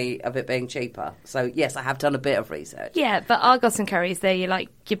the money of it being cheaper. So yes, I have done a bit of research. Yeah, but Argos and Currys, they're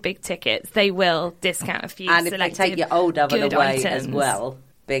your big tickets. They will discount a few. And if they take your old oven good away items as well,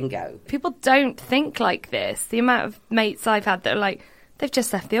 bingo. People don't think like this. The amount of mates I've had that are like, they've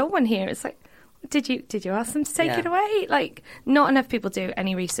just left the old one here. It's like, did you ask them to take it away? Like, not enough people do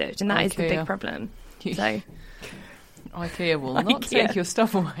any research, and that is the big problem. So. IKEA will not take your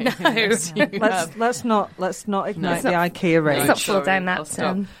stuff away. No. Let's not ignite the IKEA range. Let's not fall down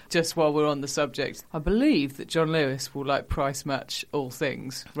that. Just while we're on the subject, I believe that John Lewis will price match all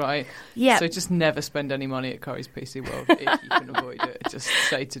things, right? Yeah. So just never spend any money at Curry's PC World if you can avoid it. Just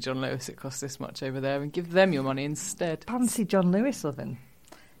say to John Lewis it costs this much over there and give them your money instead. Fancy John Lewis oven.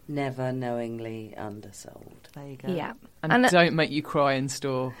 Never knowingly undersold. There you go. Yeah. And don't make you cry in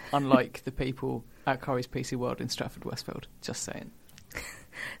store, unlike the people at Curry's PC World in Stratford Westfield. Just saying.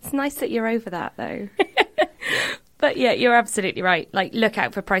 It's nice that you're over that, though. But yeah, you're absolutely right. Like, look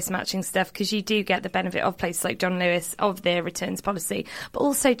out for price matching stuff because you do get the benefit of places like John Lewis of their returns policy. But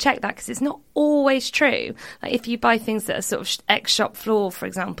also check that because it's not always true. Like, if you buy things that are sort of ex-shop floor, for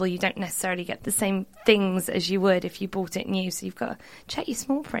example, you don't necessarily get the same things as you would if you bought it new. So you've got to check your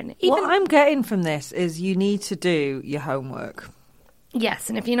small print. What I'm getting from this is you need to do your homework. Yes,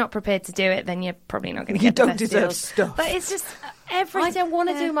 and if you're not prepared to do it, then you're probably not going to get the best deserve deals. Stuff. But it's just I don't want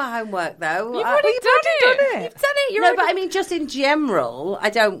to do my homework, though. You've already done it. You've done it. No, but I mean, just in general, I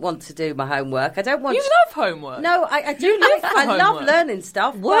don't want to do my homework. I don't want. You love homework. No, I do. I love learning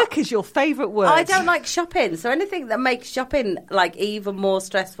stuff. Work is your favourite word. I don't like shopping, so anything that makes shopping even more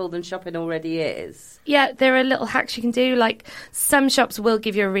stressful than shopping already is. Yeah, there are little hacks you can do. Like, some shops will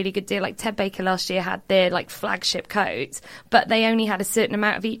give you a really good deal. Like Ted Baker last year had their flagship coats, but they only had a certain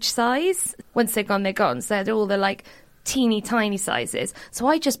amount of each size. Once they're gone, they're gone. So they had all the teeny tiny sizes. So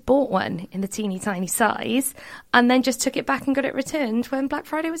I just bought one in the teeny tiny size and then just took it back and got it returned when Black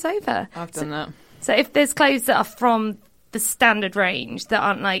Friday was over. I've done that. So if there's clothes that are from the standard range that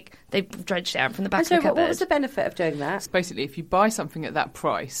aren't they've dredged out from the back of the cupboard. What was the benefit of doing that? It's basically, if you buy something at that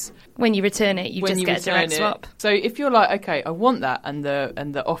price, when you return it, you just get a direct swap. So if you're like, okay, I want that, and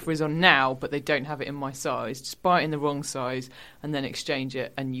the offer is on now, but they don't have it in my size, just buy it in the wrong size and then exchange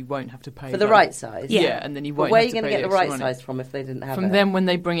it, and you won't have to pay for the right size. Yeah, and then you won't. Where are have you going to get the right size from if they didn't have it? From them when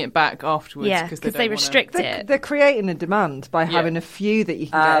they bring it back afterwards. Yeah, because they restrict it. They're creating a demand by having a few that you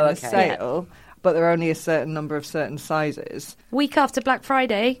can get in a sale. Yeah. But there are only a certain number of certain sizes. Week after Black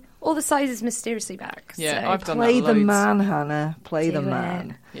Friday, all the sizes mysteriously back. Yeah, so. I've done Play that the loads. man, Hannah. Play the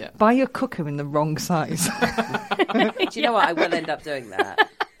man. Yeah. Buy your cooker in the wrong size. Do you know what? I will end up doing that.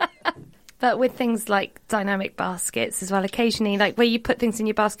 But with things like dynamic baskets as well, occasionally, where you put things in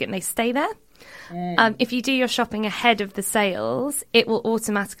your basket and they stay there. If you do your shopping ahead of the sales, it will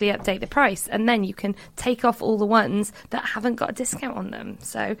automatically update the price, and then you can take off all the ones that haven't got a discount on them.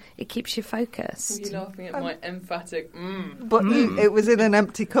 So it keeps you focused. Were you laughing at my emphatic But it was in an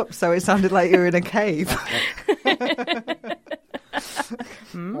empty cup, so it sounded like you were in a cave.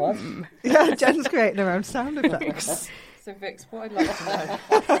 Yeah, Jen's creating her own sound effects. So Vix, what I'd like to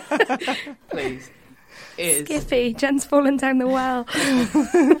know, please, is... Skippy, Jen's fallen down the well.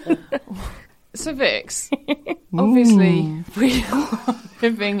 So Vix, obviously we are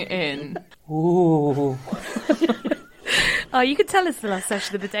living in... Ooh. Oh, you could tell us the last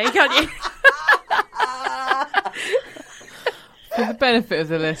session of the day, can't you? For the benefit of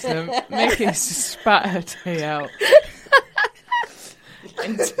the listener, Mickey's just spat her tea out.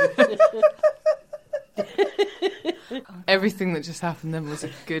 Everything that just happened then was a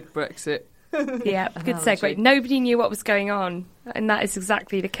good Brexit. Yeah, good segue. Nobody knew what was going on, and that is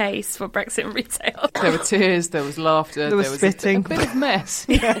exactly the case for Brexit and retail. There were tears, there was laughter, There was spitting. a bit of mess.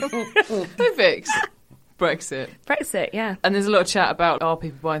 No, Vix. Brexit, yeah. And there's a lot of chat about are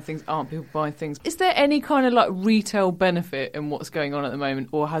people buying things, aren't people buying things. Is there any kind of like retail benefit in what's going on at the moment,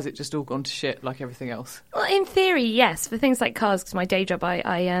 or has it just all gone to shit like everything else? Well, in theory, yes. For things like cars, because my day job,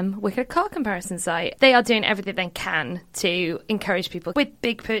 I work at a car comparison site. They are doing everything they can to encourage people. With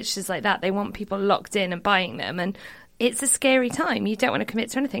big purchases like that, they want people locked in and buying them. And it's a scary time. You don't want to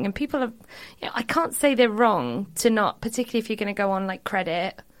commit to anything. And people are, I can't say they're wrong to not, particularly if you're going to go on like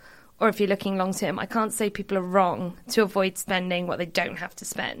credit, or if you're looking long term, I can't say people are wrong to avoid spending what they don't have to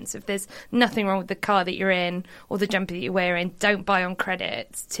spend. So if there's nothing wrong with the car that you're in or the jumper that you're wearing, don't buy on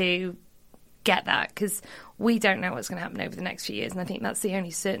credit to get that, because we don't know what's going to happen over the next few years. And I think that's the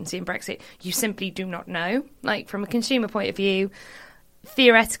only certainty in Brexit. You simply do not know. Like, from a consumer point of view,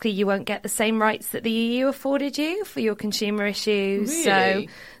 theoretically, you won't get the same rights that the EU afforded you for your consumer issues. Really? So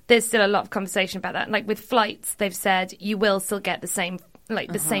there's still a lot of conversation about that. Like with flights, they've said you will still get the same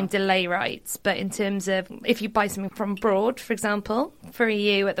same delay rights, but in terms of if you buy something from abroad, for example, for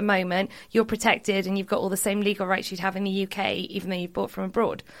EU at the moment, you're protected and you've got all the same legal rights you'd have in the UK, even though you've bought from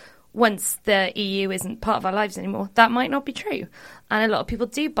abroad. Once the EU isn't part of our lives anymore, that might not be true. And a lot of people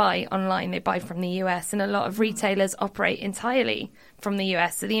do buy online, they buy from the US, and a lot of retailers operate entirely from the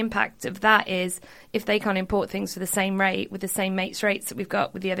US. So the impact of that is if they can't import things for the same rate, with the same mates rates that we've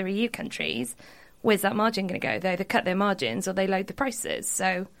got with the other EU countries, where's that margin going to go? They either cut their margins or they load the prices.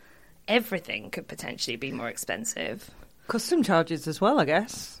 So everything could potentially be more expensive. Custom charges as well, I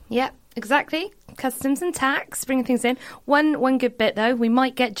guess. Yep, exactly. Customs and tax, bringing things in. One good bit, though, we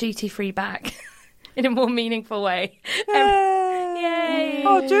might get duty-free back in a more meaningful way. Yay!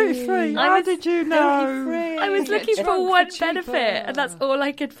 Oh, duty-free. How did you know? I was looking for one benefit, and that's all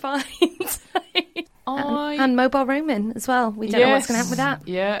I could find. And mobile roaming as well. We don't know what's going to happen with that.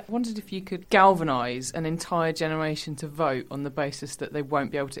 Yeah, I wondered if you could galvanise an entire generation to vote on the basis that they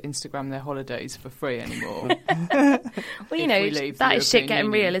won't be able to Instagram their holidays for free anymore. Well, you know, that is shit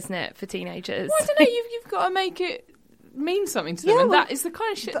getting real, isn't it, for teenagers? Well, I don't know, you've got to make it mean something to them, and that is the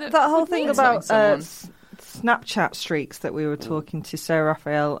kind of shit that whole would thing mean about something to someone. Snapchat streaks that we were talking to Sarah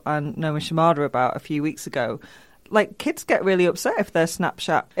Raphael and Noah Shimada about a few weeks ago. Like, kids get really upset if they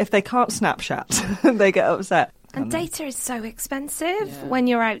can't Snapchat, they get upset. And data is so expensive when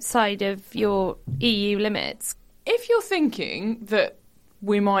you're outside of your EU limits. If you're thinking that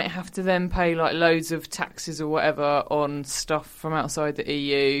we might have to then pay like loads of taxes or whatever on stuff from outside the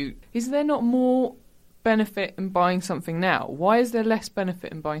EU, is there not more benefit in buying something now? Why is there less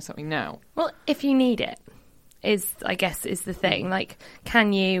benefit in buying something now? Well, if you need it, is the thing. Like,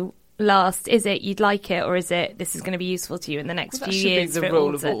 can you last? Is it you'd like it, or is it this is going to be useful to you in the next few years? That should be the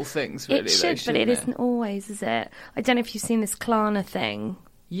rule of all things, really. It should, but it isn't always, is it? I don't know if you've seen this Klarna thing.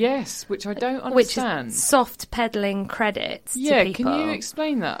 Yes, which I don't understand. Which is soft peddling credits to people. Can you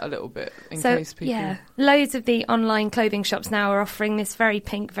explain that a little bit in case people... Yeah, loads of the online clothing shops now are offering this very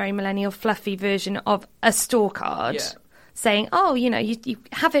pink, very millennial, fluffy version of a store card. Yeah. Saying, oh, you know, you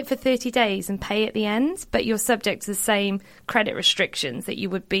have it for 30 days and pay at the end, but you're subject to the same credit restrictions that you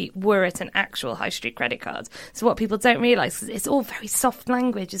were at an actual high street credit card. So what people don't realise, because it's all very soft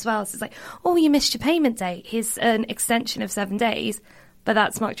language as well. So it's like, oh, you missed your payment date. Here's an extension of 7 days, but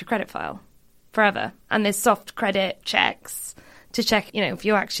that's marked your credit file forever. And there's soft credit checks to check, you know, if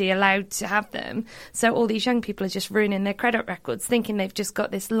you're actually allowed to have them. So all these young people are just ruining their credit records, thinking they've just got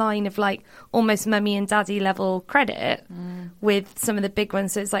this line of like almost mummy and daddy level credit with some of the big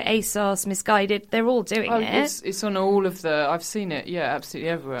ones. So it's like ASOS, Misguided, they're all doing it. It's on all of the, I've seen it, absolutely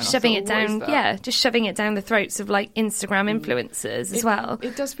everywhere. Shoving it down, just shoving it down the throats of like Instagram influencers as well.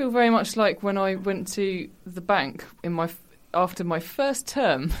 It does feel very much like when I went to the bank in my after my first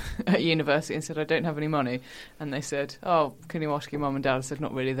term at university and said I don't have any money, and they said, "Oh, can you ask your mum and dad?" I said,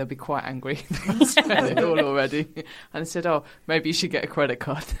 "Not really. They'll be quite angry. I've spent it all already." And they said, "Oh, maybe you should get a credit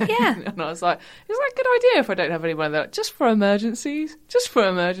card." Yeah. And I was like, "Is that a good idea if I don't have any money?" They're like, "Just for emergencies. Just for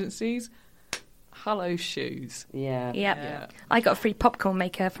emergencies." Hello, shoes. Yeah. Yep. Yeah. I got a free popcorn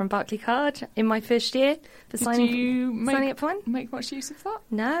maker from Barclaycard in my first year for Do signing you signing up for one. make much use of that?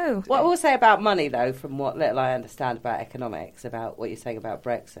 No. What I will say about money, though, from what little I understand about economics, about what you're saying about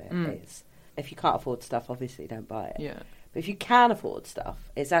Brexit, is if you can't afford stuff, obviously don't buy it. Yeah. But if you can afford stuff,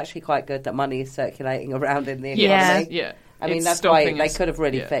 it's actually quite good that money is circulating around in the Yeah. economy. Yeah. I mean, It's that's why stopping they us- could have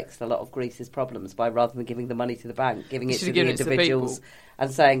really yeah. fixed a lot of Greece's problems by, rather than giving the money to the bank, giving it to Should have the given it to the individuals people.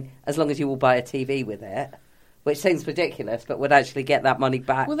 and saying, as long as you will buy a TV with it, which seems ridiculous, but would actually get that money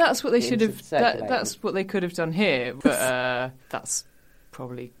back. Well, that's what they should into have. circulating. That's what they could have done here, but that's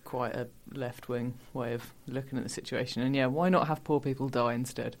probably quite a left-wing way of looking at the situation. And yeah, why not have poor people die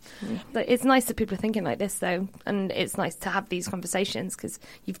instead? But it's nice that people are thinking like this, though, and it's nice to have these conversations because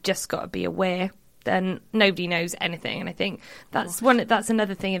you've just got to be aware. Then nobody knows anything, and I think that's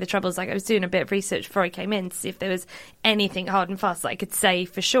another thing of the troubles. Like I was doing a bit of research before I came in to see if there was anything hard and fast that I could say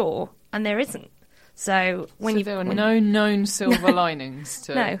for sure, and there isn't. So There are no known silver linings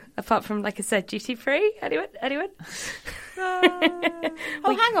to. no, apart from like I said, duty free. Anyone?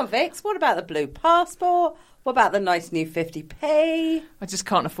 Oh, hang on, Vix. What about the blue passport? What about the nice new 50p? I just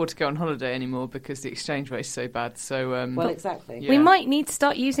can't afford to go on holiday anymore because the exchange rate's so bad. So Well, exactly. yeah. We might need to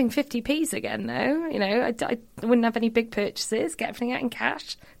start using 50p's again, though. You know, I wouldn't have any big purchases. Get everything out in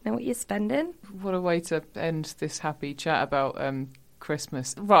cash. Know what you're spending. What a way to end this happy chat about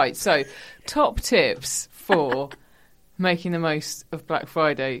Christmas. Right, so top tips for making the most of Black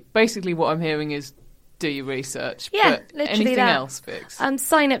Friday. Basically, what I'm hearing is do your research. Yeah, but literally anything that. else, Vix?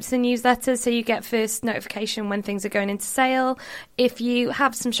 Sign up to the newsletter so you get first notification when things are going into sale. If you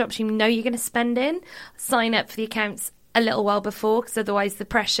have some shops you know you're going to spend in, sign up for the accounts a little while before, because otherwise the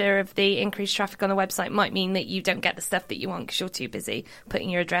pressure of the increased traffic on the website might mean that you don't get the stuff that you want because you're too busy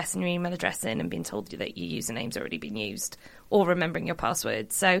putting your address and your email address in and being told that your username's already been used, or remembering your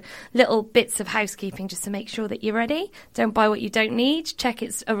password. So little bits of housekeeping just to make sure that you're ready. Don't buy what you don't need. Check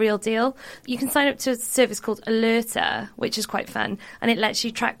it's a real deal. You can sign up to a service called Alerta, which is quite fun, and it lets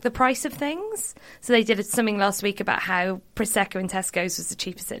you track the price of things. So they did something last week about how Prosecco in Tesco's was the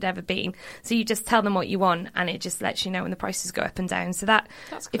cheapest it had ever been. So you just tell them what you want, and it just lets you know when the prices go up and down. So that's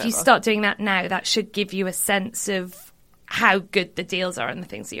if you clever. start doing that now, that should give you a sense of how good the deals are on the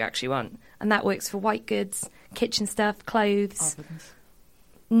things that you actually want. And that works for white goods, kitchen stuff, clothes,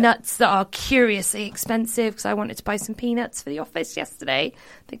 nuts that are curiously expensive, because I wanted to buy some peanuts for the office yesterday.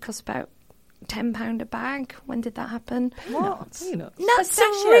 They cost about £10 a bag. When did that happen? What? Peanuts? Nuts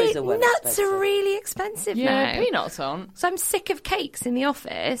Pistachios are are, well nuts expensive. are really expensive yeah, now. peanuts aren't. So I'm sick of cakes in the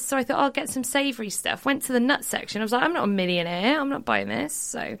office, so I thought I'll get some savoury stuff. Went to the nut section. I was like, I'm not a millionaire. I'm not buying this.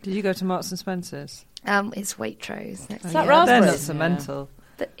 So Did you go to Marks and Spencer's? it's Waitrose. Next Is to that me. raspberries? Their nuts are Yeah. mental.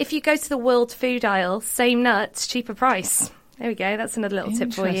 If you go to the World Food aisle, same nuts, cheaper price. There we go. That's another little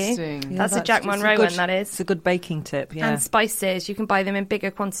tip for you. Interesting. That's a that's- Jack it's a Monroe good- one, that It's is. a good baking tip, yeah. And spices, you can buy them in bigger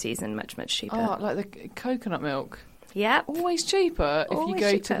quantities and much, much cheaper. Oh, like the coconut milk. Yeah. Always cheaper if you Always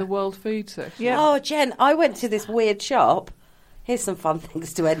go to cheaper. the World Food section. Yeah. Oh, Jen, I went to this weird shop. Here's some fun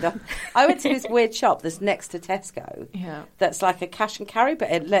things to end on. I went to this weird shop that's next to Tesco. Yeah. That's like a cash and carry,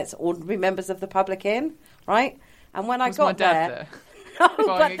 but it lets ordinary members of the public in, right? And when I Was my got dad there, there? no,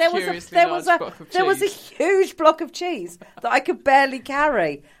 Buying but there a was curiously there was large a block of there was a cheese. huge block of cheese that I could barely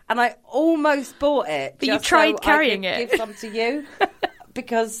carry, and I almost bought it. But you just tried so carrying I could it. Give some to you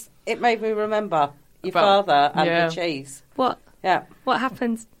because it made me remember your About- father and yeah. the cheese. What Yeah.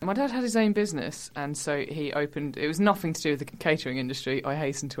 happened? My dad had his own business, and so he opened. It was nothing to do with the catering industry, I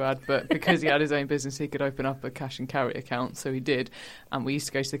hasten to add, but because he had his own business, he could open up a cash and carry account. So he did, and we used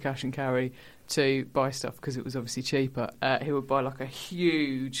to go to the cash and carry to buy stuff because it was obviously cheaper. He would buy like a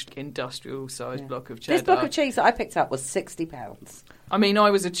huge industrial-sized block of cheddar. This block of cheese that I picked up was £60. I mean,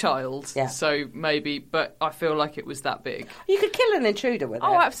 I was a child, Yeah. so maybe, but I feel like it was that big. You could kill an intruder with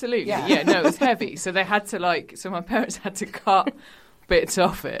Oh, it. absolutely. Yeah. Yeah, no, it was heavy. So they had to so my parents had to cut bits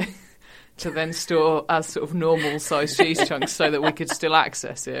off it to then store as sort of normal sized cheese chunks so that we could still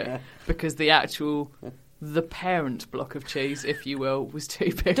access it because the parent block of cheese, if you will, was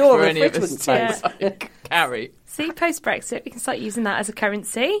too big Door for of any of fridge us wouldn't to close. carry. See, post-Brexit, we can start using that as a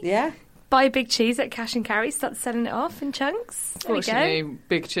currency. Yeah. buy a big cheese at Cash and Carry, start selling it off in chunks. There we go. Fortunately,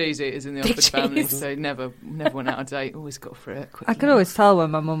 big cheese eaters in the Big Offord family, cheese. so never went out of date. Always got through it quickly. I could always tell when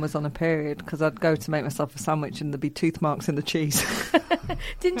my mum was on a period because I'd go to make myself a sandwich and there'd be tooth marks in the cheese.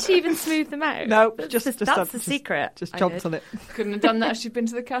 Didn't she even smooth them out? No, that's just the secret. Just I chomped heard. on it. Couldn't have done that if she'd been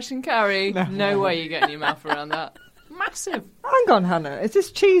to the Cash and Carry. No way you're getting your mouth around that. Massive. Hang on, Hannah. Is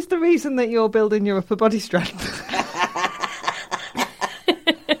this cheese the reason that you're building your upper body strength?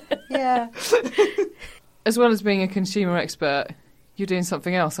 Yeah. As well as being a consumer expert, you're doing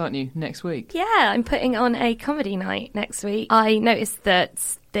something else, aren't you, next week? Yeah, I'm putting on a comedy night next week. I noticed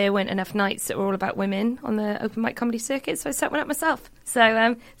that there weren't enough nights that were all about women on the open mic comedy circuit, so I set one up myself.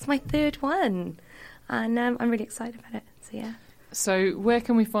 So it's my third one, and I'm really excited about it. So yeah. So where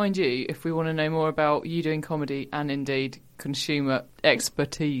can we find you if we want to know more about you doing comedy and indeed consumer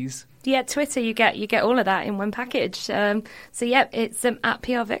expertise? Yeah, Twitter, you get all of that in one package. So yeah, it's at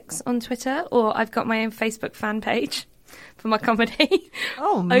PRVix on Twitter, or I've got my own Facebook fan page for my comedy.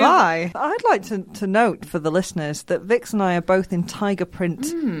 Oh my! I'd like to note for the listeners that Vix and I are both in tiger print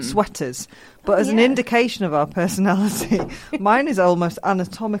sweaters, but as an indication of our personality, mine is almost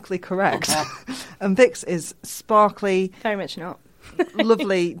anatomically correct, and Vix is sparkly, Very much not.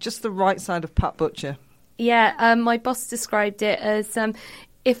 lovely, just the right side of Pat Butcher. Yeah, my boss described it as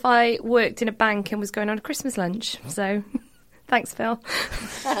if I worked in a bank and was going on a Christmas lunch. So thanks, Phil.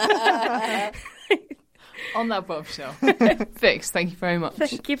 On that bombshell. Vix, thank you very much.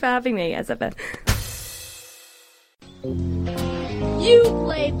 Thank you for having me, as ever. You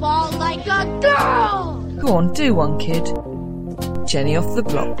play ball like a girl! Go on, do one, kid. Jenny off the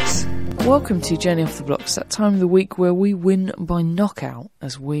blocks. Welcome to Jenny off the blocks, that time of the week where we win by knockout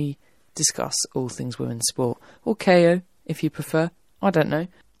as we discuss all things women's sport. Or KO, if you prefer. I don't know.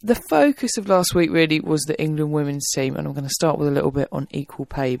 The focus of last week really was the England women's team, and I'm going to start with a little bit on equal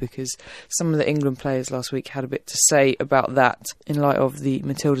pay because some of the England players last week had a bit to say about that in light of the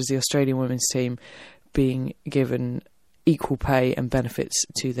Matildas, the Australian women's team, being given equal pay and benefits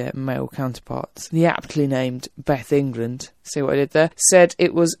to their male counterparts. The aptly named Beth England, see what I did there, said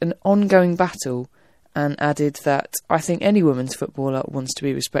it was an ongoing battle and added that I think any women's footballer wants to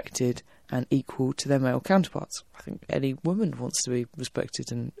be respected and equal to their male counterparts. I think any woman wants to be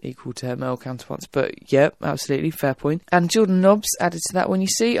respected and equal to her male counterparts. But yeah, absolutely, fair point. And Jordan Nobbs added to that, when you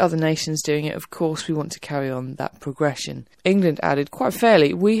see other nations doing it, of course we want to carry on that progression. England added, quite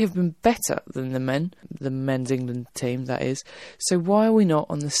fairly, we have been better than the men's England team, that is. So why are we not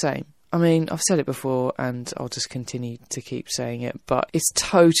on the same? I mean, I've said it before and I'll just continue to keep saying it, but it's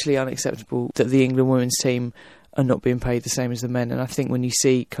totally unacceptable that the England women's team are not being paid the same as the men. And I think when you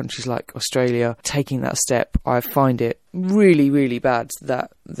see countries like Australia taking that step, I find it really, really bad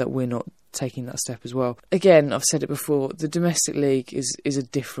that we're not taking that step as well. Again, I've said it before, the domestic league is a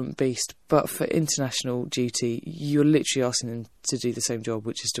different beast, but for international duty, you're literally asking them to do the same job,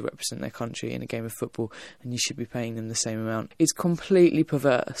 which is to represent their country in a game of football, and you should be paying them the same amount. It's completely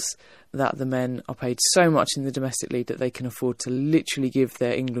perverse that the men are paid so much in the domestic league that they can afford to literally give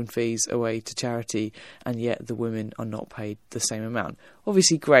their England fees away to charity, and yet the women are not paid the same amount.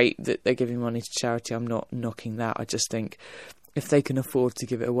 Obviously great that they're giving money to charity, I'm not knocking that, I just think if they can afford to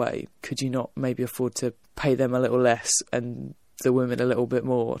give it away, could you not maybe afford to pay them a little less and the women a little bit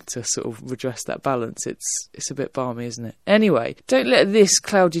more to sort of redress that balance? It's a bit balmy, isn't it? Anyway, don't let this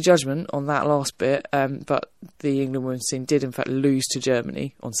cloud your judgment on that last bit, but the England women's team did in fact lose to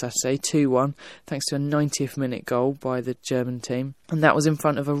Germany on Saturday, 2-1, thanks to a 90th minute goal by the German team, and that was in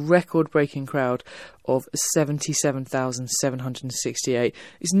front of a record-breaking crowd of 77,768.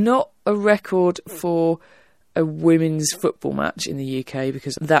 It's not a record for a women's football match in the UK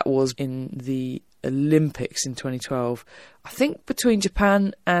because that was in the Olympics in 2012. I think between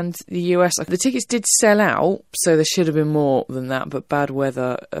Japan and the US, the tickets did sell out, so there should have been more than that, but bad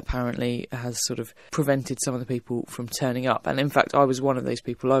weather apparently has sort of prevented some of the people from turning up. And in fact, I was one of those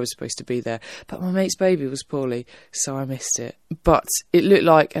people. I was supposed to be there, but my mate's baby was poorly, so I missed it. But it looked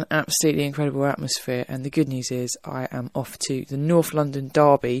like an absolutely incredible atmosphere, and the good news is I am off to the North London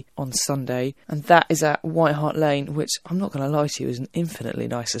Derby on Sunday, and that is at White Hart Lane, which I'm not going to lie to you is an infinitely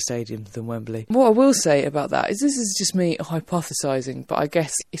nicer stadium than Wembley. What I will say about that is this is just me hypothesising, but I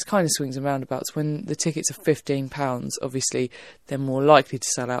guess it's kind of swings and roundabouts. When the tickets are £15, obviously they're more likely to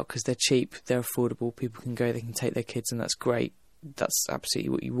sell out because they're cheap, they're affordable, people can go, they can take their kids, and that's great. That's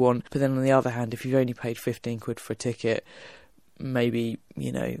absolutely what you want. But then on the other hand, if you've only paid 15 quid for a ticket, maybe,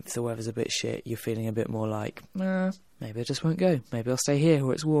 you know, if the weather's a bit shit, you're feeling a bit more like, maybe I just won't go. Maybe I'll stay here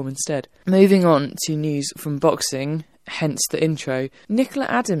where it's warm instead. Moving on to news from boxing. hence the intro. Nicola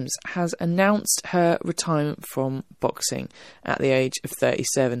Adams has announced her retirement from boxing at the age of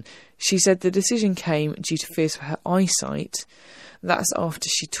 37. She said the decision came due to fears for her eyesight. That's after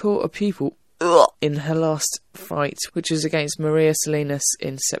she tore a pupil in her last fight, which was against Maria Salinas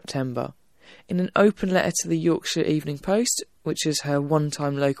in September. In an open letter to the Yorkshire Evening Post, which is her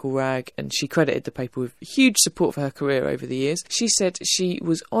one-time local rag, and she credited the paper with huge support for her career over the years, she said she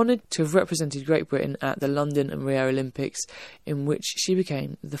was honoured to have represented Great Britain at the London and Rio Olympics, in which she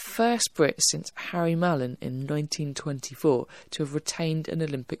became the first Brit since Harry Mallon in 1924 to have retained an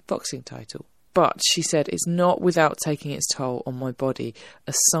Olympic boxing title. But, she said, it's not without taking its toll on my body.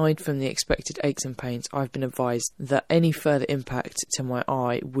 Aside from the expected aches and pains, I've been advised that any further impact to my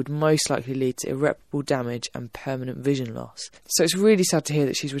eye would most likely lead to irreparable damage and permanent vision loss. So it's really sad to hear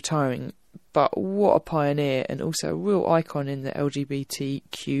that she's retiring, but what a pioneer and also a real icon in the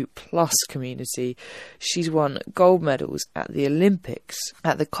LGBTQ plus community. She's won gold medals at the Olympics,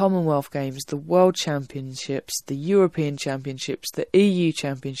 at the Commonwealth Games, the World Championships, the European Championships, the EU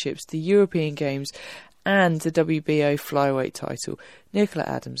Championships, the European Games and the WBO flyweight title. Nicola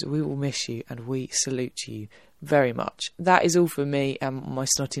Adams, we will miss you and we salute you very much. That is all for me and my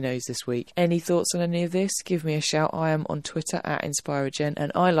snotty nose this week. Any thoughts on any of this? Give me a shout. I am on Twitter at InspiraGen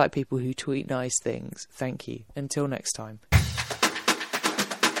and I like people who tweet nice things. Thank you. Until next time.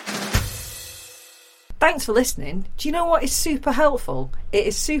 Thanks for listening. Do you know what is super helpful? It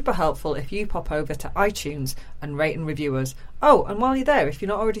is super helpful if you pop over to iTunes and rate and review us. Oh, and while you're there, if you're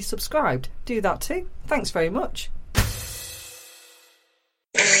not already subscribed, do that too. Thanks very much.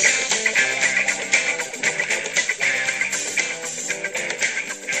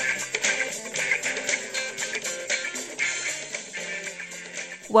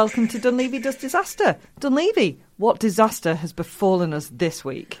 Welcome to Dunleavy Does Disaster. Dunleavy, what disaster has befallen us this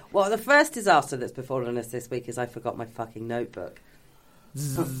week? Well, the first disaster that's befallen us this week is I forgot my fucking notebook.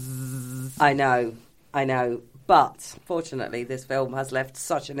 I know. But, fortunately, this film has left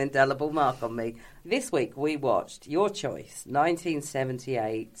such an indelible mark on me. This week we watched, your choice,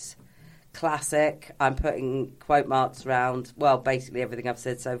 1978 classic. I'm putting quote marks around, well, basically everything I've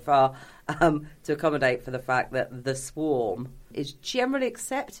said so far, to accommodate for the fact that The Swarm is generally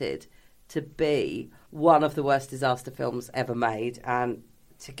accepted to be one of the worst disaster films ever made, and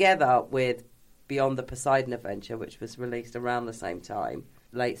together with Beyond the Poseidon Adventure, which was released around the same time,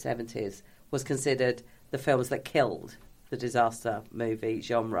 late 70s, was considered the films that killed the disaster movie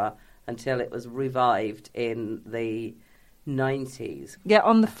genre until it was revived in the 90s. Yeah,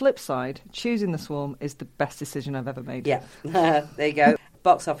 on the flip side, choosing The Swarm is the best decision I've ever made. Yeah, there you go.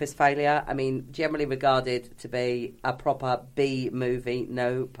 Box office failure. I mean, generally regarded to be a proper B movie,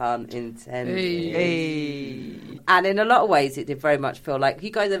 no pun intended. Hey. And in a lot of ways, it did very much feel like... Have you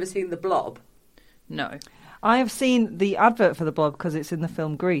guys ever seen The Blob? No. I have seen the advert for The Blob because it's in the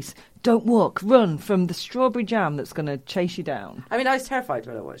film Grease. Don't walk, run from the strawberry jam that's going to chase you down. I mean, I was terrified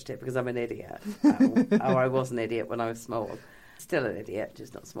when I watched it because I'm an idiot. Or I was an idiot when I was small. Still an idiot,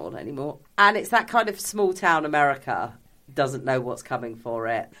 just not small anymore. And it's that kind of small-town America doesn't know what's coming for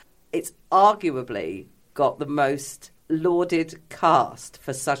it. It's arguably got the most lauded cast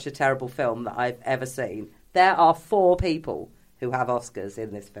for such a terrible film that I've ever seen. There are 4 people who have Oscars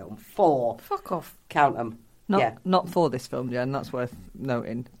in this film. 4. Fuck off. Count them. Not for this film, yeah, and that's worth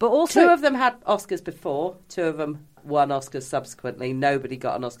noting. But also 2 of them had Oscars before. 2 of them won Oscars subsequently. Nobody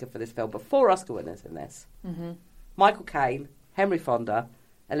got an Oscar for this film, but 4 Oscar winners in this. Mm-hmm. Michael Caine, Henry Fonda,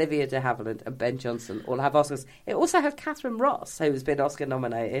 Olivia de Havilland and Ben Johnson all have Oscars. It also has Catherine Ross, who's been Oscar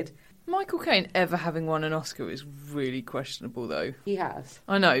nominated. Michael Caine ever having won an Oscar is really questionable, though. He has.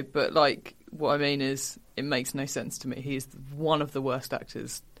 I know, but, like, what I mean is it makes no sense to me. He is one of the worst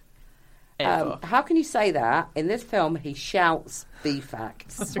actors ever. How can you say that? In this film, he shouts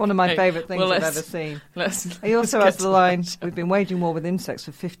B-facts. It's one of my favourite things I've ever seen. He also has the line, "We've been waging war with insects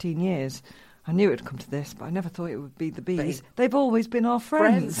for 15 years. I knew it would come to this, but I never thought it would be the bees. They've always been our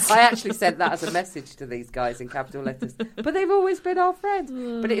friends." I actually sent that as a message to these guys in capital letters. But they've always been our friends.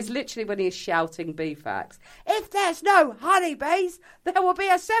 But it is literally when he's shouting B-facts. If there's no honeybees, there will be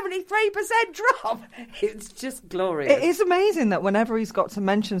a 73% drop. It's just glorious. It is amazing that whenever he's got to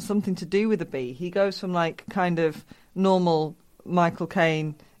mention something to do with a bee, he goes from like kind of normal Michael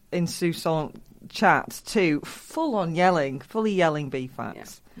Caine insouciant chat to fully yelling B-facts. Yeah.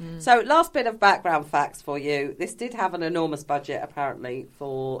 So, last bit of background facts for you. This did have an enormous budget, apparently,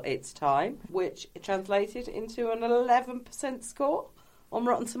 for its time, which translated into an 11% score on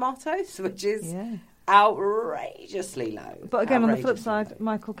Rotten Tomatoes, which is outrageously low. But again, on the flip side,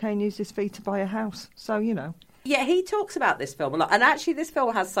 Michael Caine used his fee to buy a house, so, you know. Yeah, he talks about this film a lot. And actually, this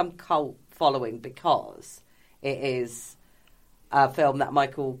film has some cult following because it is a film that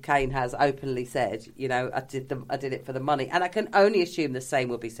Michael Caine has openly said, you know, I did it for the money. And I can only assume the same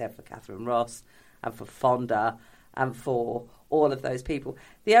will be said for Catherine Ross and for Fonda and for all of those people.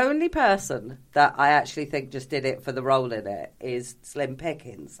 The only person that I actually think just did it for the role in it is Slim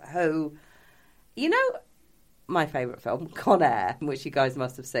Pickens, who, you know, my favourite film, Con Air, which you guys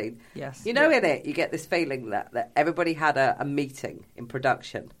must have seen. Yes. You know, in it, you get this feeling that everybody had a meeting in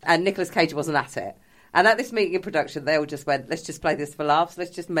production and Nicolas Cage wasn't at it. And at this meeting in production, they all just went, let's just play this for laughs.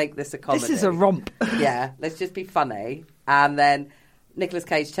 Let's just make this a comedy. This is a romp. Yeah, let's just be funny. And then Nicolas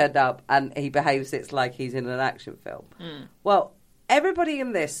Cage turned up and he behaves it's like he's in an action film. Well, everybody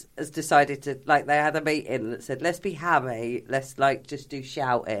in this has decided to, like, they had a meeting that said, let's be hammy. Let's, like, just do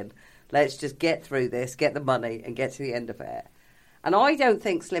shouting. Let's just get through this, get the money, and get to the end of it. And I don't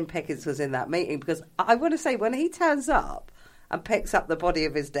think Slim Pickens was in that meeting because I want to say when he turns up and picks up the body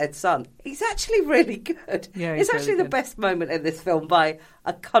of his dead son, he's actually really good. Yeah, it's he's actually really the good. best moment in this film by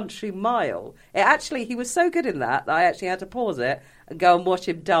a country mile. He was so good in that I actually had to pause it and go and watch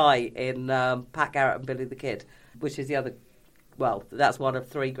him die in Pat Garrett and Billy the Kid, which is the other, well, that's one of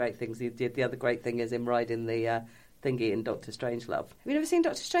three great things he did. The other great thing is him riding the thingy in Doctor Strangelove. Have you never seen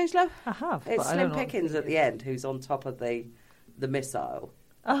Doctor Strangelove? I have. It's but I don't Slim know what Pickens at the end who's on top of the missile,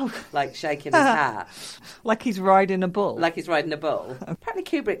 Oh, like shaking his hat. like he's riding a bull. Like he's riding a bull. Apparently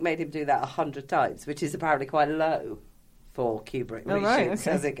Kubrick made him do that 100 times, which is apparently quite low for Kubrick Oh, right, reshoots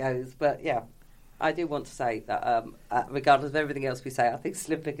okay. as it goes. But yeah, I do want to say that regardless of everything else we say, I think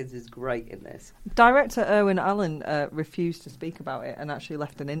Slim Pickens is great in this. Director Irwin Allen refused to speak about it and actually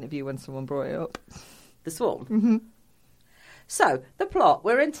left an interview when someone brought it up. The Swarm. Mm-hmm. So, the plot,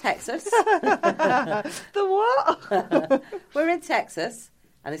 we're in Texas. The what? We're in Texas,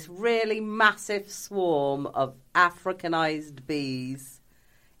 and this really massive swarm of Africanized bees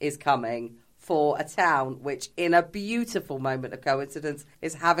is coming for a town which, in a beautiful moment of coincidence,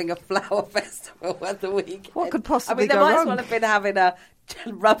 is having a flower festival at the weekend. What could possibly they go might as wrong? well have been having a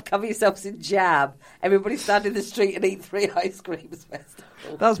cover yourselves in jam. Everybody stand in the street and eat 3 ice creams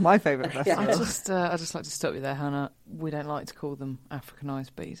festival. That was my favourite festival. I just like to stop you there, Hannah. We don't like to call them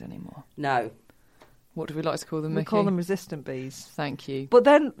Africanised bees anymore. No. What do we like to call them, We Mickey? call them resistant bees. Thank you. But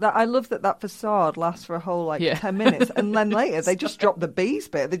then I love that facade lasts for a whole 10 minutes, and then later they just drop the bees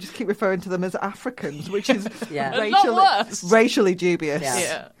bit. They just keep referring to them as Africans, which is Yeah. A lot worse. racially dubious.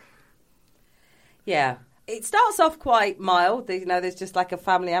 Yeah. Yeah. It starts off quite mild. You know, there's just like a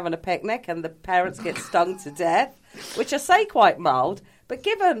family having a picnic and the parents get stung to death, which I say quite mild. But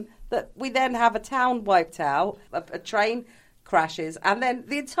given that we then have a town wiped out, a train crashes, and then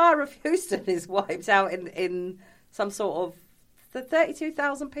the entire of Houston is wiped out in some sort of... The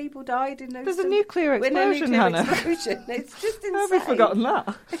 32,000 people died in Houston. There's a nuclear In explosion, Hannah. explosion. It's just insane. How have we forgotten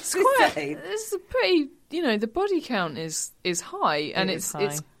that? It's Quite, insane. it's a pretty, the body count is high, and It it's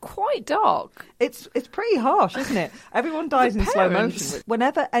is high. quite dark. It's pretty harsh, isn't it? Everyone dies in slow parents. motion.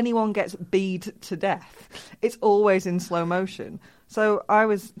 Whenever anyone gets beed to death, it's always in slow motion. So I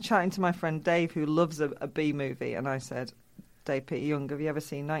was chatting to my friend Dave, who loves a bee movie, and I said, Dave Peter Young, have you ever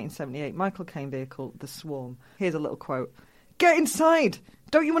seen 1978 Michael Caine vehicle, The Swarm? Here's a little quote. Get inside!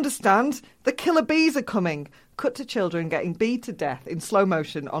 Don't you understand? The killer bees are coming. Cut to children getting beed to death in slow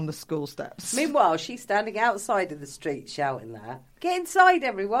motion on the school steps. Meanwhile, she's standing outside in the street shouting that. Get inside,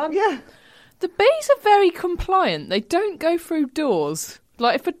 everyone. Yeah. The bees are very compliant. They don't go through doors.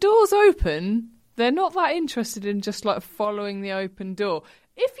 Like, if a door's open, they're not that interested in just, following the open door.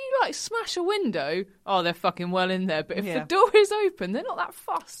 If you, smash a window, they're fucking well in there. But if the door is open, they're not that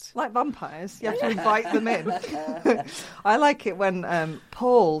fussed. Like vampires, you have to invite them in. I like it when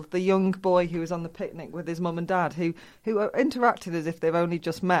Paul, the young boy who was on the picnic with his mum and dad, who interacted as if they've only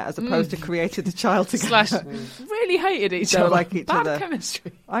just met, as opposed to created a child together. / really hated each Don't other. like each Bad other.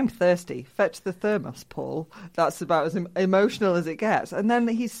 chemistry. I'm thirsty. Fetch the thermos, Paul. That's about as emotional as it gets. And then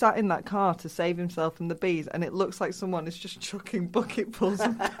he's sat in that car to save himself from the bees, and it looks like someone is just chucking bucketfuls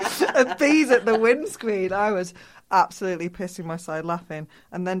of bees at the windscreen. I was absolutely pissing my side laughing.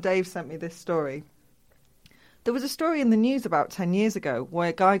 And then Dave sent me this story. There was a story in the news about 10 years ago where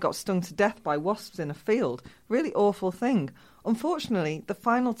a guy got stung to death by wasps in a field. Really awful thing. Unfortunately, the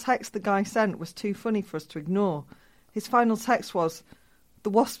final text the guy sent was too funny for us to ignore. His final text was, "The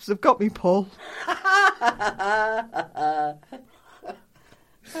wasps have got me, Paul."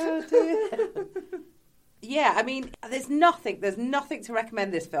 Oh dear. Yeah, I mean, there's nothing to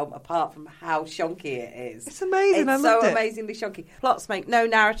recommend this film apart from how shonky it is. It's amazing. I It's loved so it. amazingly shonky. Plots make no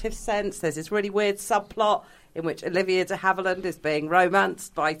narrative sense. There's this really weird subplot in which Olivia de Havilland is being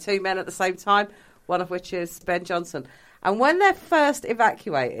romanced by 2 men at the same time, one of which is Ben Johnson. And when they're first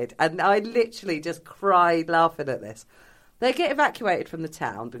evacuated, and I literally just cried laughing at this, they get evacuated from the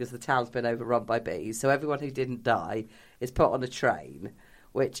town because the town's been overrun by bees. So everyone who didn't die is put on a train,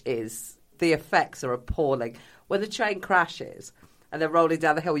 which is, the effects are appalling. When the train crashes and they're rolling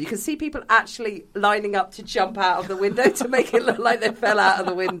down the hill, you can see people actually lining up to jump out of the window to make it look like they fell out of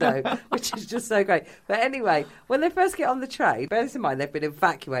the window, which is just so great. But anyway, when they first get on the train, bear this in mind, they've been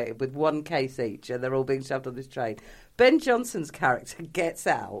evacuated with one case each and they're all being shoved on this train. Ben Johnson's character gets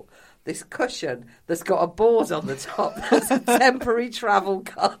out this cushion that's got a board on the top that's a temporary travel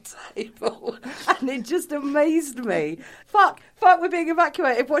car table. And it just amazed me. Fuck, we're being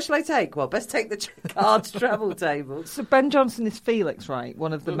evacuated. What shall I take? Well, best take the car travel table. So Ben Johnson is Felix, right?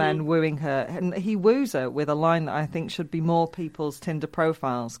 One of the men wooing her. And he woos her with a line that I think should be more people's Tinder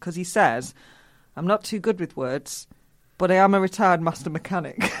profiles. Because he says, I'm not too good with words, but I am a retired master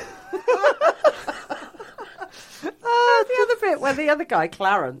mechanic. The other bit where the other guy,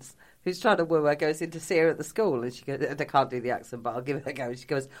 Clarence, who's trying to woo her, goes in to see her at the school, and she goes, I can't do the accent, but I'll give it a go. And she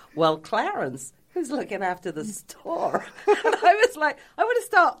goes, well, Clarence, who's looking after the store? And I was like, I want to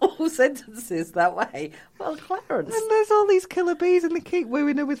start all sentences that way. Well, Clarence. And there's all these killer bees and they keep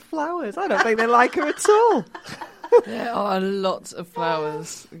wooing her with flowers. I don't think they like her at all. There are lots of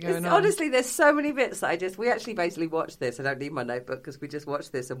flowers going on. Honestly, there's so many bits that we actually basically watched this. I don't need my notebook because we just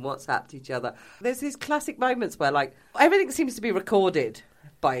watched this and WhatsApped each other. There's these classic moments where, like, everything seems to be recorded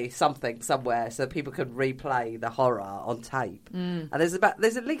by something somewhere so people can replay the horror on tape. And there's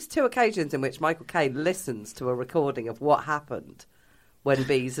at least 2 occasions in which Michael Caine listens to a recording of what happened when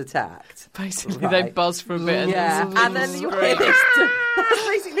bees attacked. Basically, they buzz for a bit. And then you hear this. That's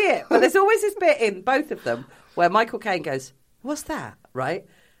basically it. But there's always this bit in both of them where Michael Caine goes, what's that? Right?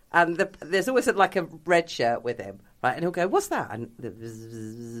 And there's always like a red shirt with him. Right? And he'll go, what's that? And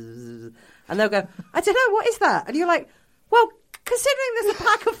they'll go, I don't know, what is that? And you're like, well, considering there's a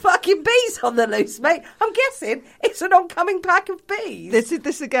pack of fucking bees on the loose, mate, I'm guessing it's an oncoming pack of bees.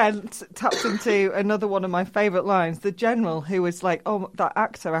 This again taps into another one of my favourite lines. The general who is like, oh, that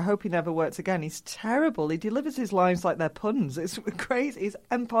actor, I hope he never works again. He's terrible. He delivers his lines like they're puns. It's crazy. His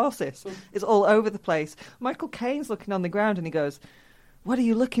emphasis is all over the place. Michael Caine's looking on the ground and he goes, what are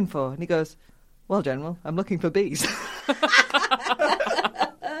you looking for? And he goes, well, General, I'm looking for bees.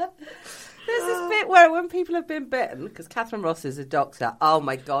 There's this bit where when people have been bitten, because Catherine Ross is a doctor, oh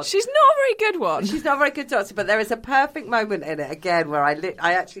my God. She's not a very good one. She's not a very good doctor, but there is a perfect moment in it, again, where I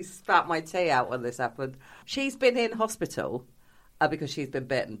actually spat my tea out when this happened. She's been in hospital because she's been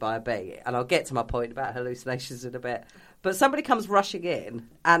bitten by a bee, and I'll get to my point about hallucinations in a bit. But somebody comes rushing in,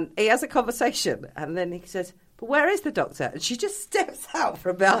 and he has a conversation, and then he says, but where is the doctor? And she just steps out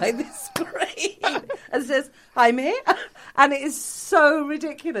from behind the screen and says, I'm here. And it is so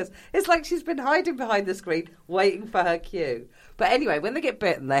ridiculous. It's like she's been hiding behind the screen, waiting for her cue. But anyway, when they get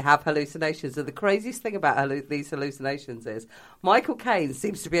bitten, they have hallucinations. And the craziest thing about these hallucinations is Michael Caine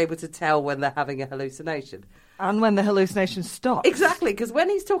seems to be able to tell when they're having a hallucination. And when the hallucination stops. Exactly, because when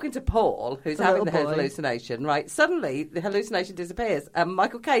he's talking to Paul, who's having the boy. hallucination, right, suddenly the hallucination disappears and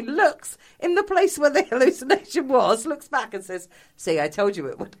Michael Caine looks in the place where the hallucination was, looks back and says, see, I told you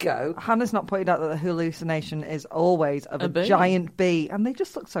it would go. Hannah's not pointed out that the hallucination is always of a bee. giant bee, and they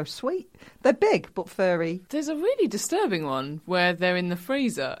just look so sweet. They're big, but furry. There's a really disturbing one where they're in the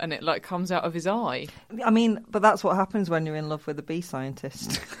freezer and it like comes out of his eye. I mean, but that's what happens when you're in love with a bee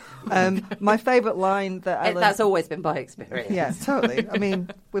scientist. My favourite line that Ellen... That's always been my experience. Yeah, totally. I mean,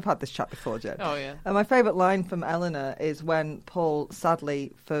 we've had this chat before, Jen. Oh, yeah. My favourite line from Eleanor is when Paul,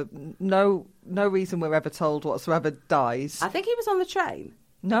 sadly, for no reason we're ever told whatsoever, dies. I think he was on the train.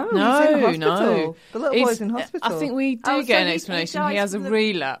 No, he's in hospital. No. The little boy's in hospital. I think we do get an explanation. He has a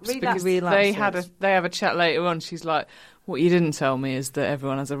relapse because they have a chat later on. She's like, what you didn't tell me is that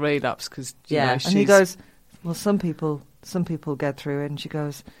everyone has a relapse because, and he goes, well, some people get through it. And she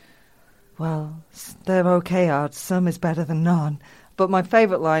goes, well, they're okay odds. Some is better than none. But my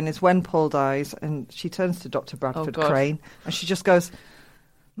favourite line is when Paul dies and she turns to Dr. Bradford Crane and she just goes,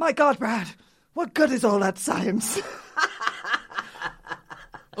 my God, Brad, what good is all that science?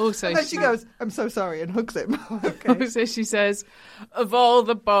 Also, and then she goes, I'm so sorry, and hugs him. Okay. Also, she says, of all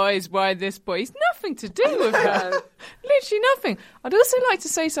the boys, why this boy? He's nothing to do with her. Literally nothing. I'd also like to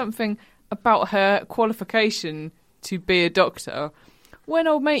say something about her qualification to be a doctor. When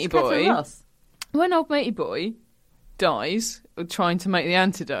old matey boy dies trying to make the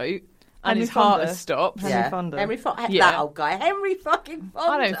antidote and his heart has stopped. Henry Fonda. That old guy. Henry fucking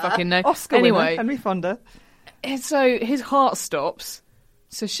Fonda. I don't fucking know. Oscar winner, Henry Fonda. So his heart stops.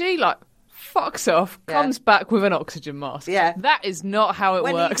 So she, like, fucks off, comes back with an oxygen mask. Yeah. That is not how it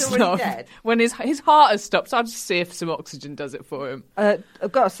When works. he's already Love. dead. When his heart has stopped, I'll just see if some oxygen does it for him.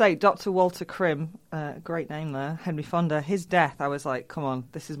 I've got to say, Dr. Walter Krim, great name there, Henry Fonda, his death, I was like, come on,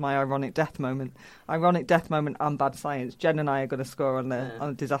 this is my ironic death moment. Ironic death moment and bad science. Jen and I are going to score on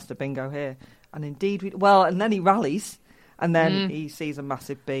the disaster bingo here. And indeed, and then he rallies. And then he sees a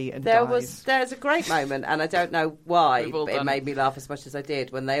massive bee and dies. There's a great moment, and I don't know why, We've all but it done made me laugh as much as I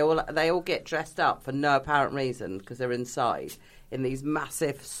did when they all get dressed up for no apparent reason because they're inside in these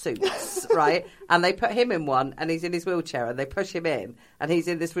massive suits, right? And they put him in one, and he's in his wheelchair, and they push him in, and he's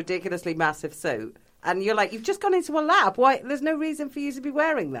in this ridiculously massive suit, and you're like, you've just gone into a lab. Why? There's no reason for you to be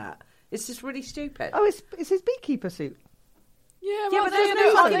wearing that. It's just really stupid. Oh, it's his beekeeper suit. Yeah, but there's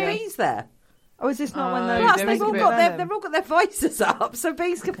no fucking bees there. Oh, is this not when Plus, they're they've all got their voices up, so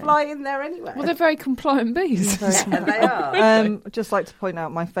bees can fly in there anyway. Well, they're very compliant bees. Yeah, they are. I'd just like to point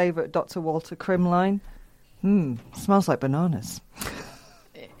out my favourite Dr. Walter Krim line. Smells like bananas.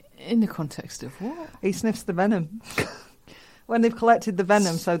 In the context of what? He sniffs the venom. When they've collected the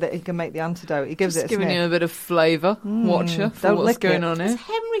venom so that he can make the antidote, he gives Just it a giving sniff. you a bit of flavour, watcher, for don't what's lick going it. on here. It's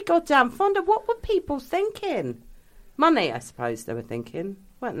Henry goddamn Fonda. What were people thinking? Money, I suppose they were thinking,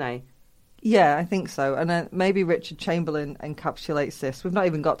 weren't they? Yeah, I think so. And then maybe Richard Chamberlain encapsulates this. We've not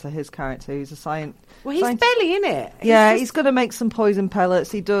even got to his character, who's a scientist. Well, he's barely in it. He's going to make some poison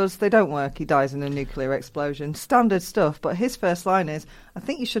pellets. He does. They don't work. He dies in a nuclear explosion. Standard stuff. But his first line is, I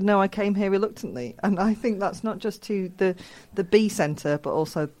think you should know I came here reluctantly. And I think that's not just to the B Centre, but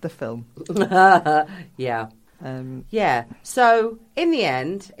also the film. Yeah. Yeah. So, in the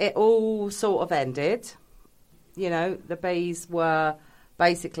end, it all sort of ended. You know, the bees were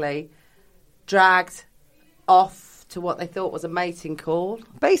basically dragged off to what they thought was a mating call.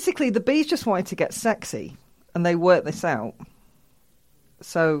 Basically, the bees just wanted to get sexy, and they worked this out.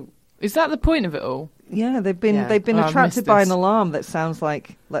 So, is that the point of it all? Yeah, they've been I've attracted by missed an this. alarm that sounds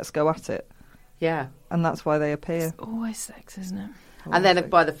like "Let's go at it." Yeah, and that's why they appear. Always sex, isn't it? And then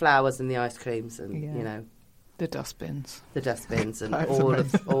by the flowers and the ice creams and you know the dustbins, and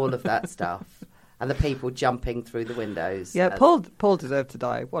all of that stuff. And the people jumping through the windows. Yeah, Paul deserved to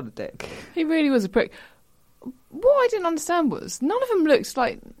die. What a dick. He really was a prick. What I didn't understand was none of them looked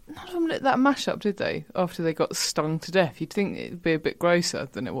that mashup, did they? After they got stung to death, you'd think it'd be a bit grosser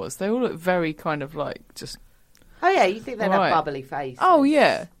than it was. They all looked very kind of like just. Oh yeah, you think they'd have bubbly faces? Oh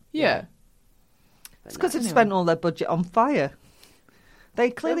yeah. It's because they've spent all their budget on fire. They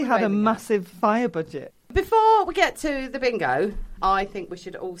clearly had a massive fire budget. Before we get to the bingo, I think we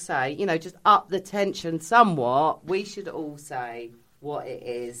should all say, just up the tension somewhat. We should all say what it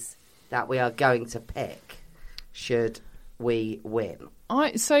is that we are going to pick should we win.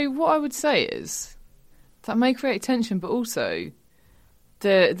 So what I would say is that may create tension, but also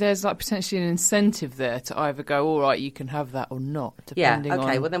there's like potentially an incentive there to either go, all right, you can have that or not. Depending on...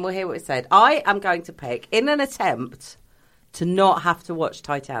 Well then we'll hear what it said. I am going to pick, in an attempt to not have to watch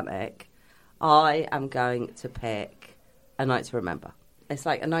Titanic, I am going to pick A Night to Remember. It's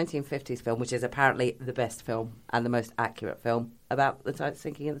like a 1950s film, which is apparently the best film and the most accurate film about the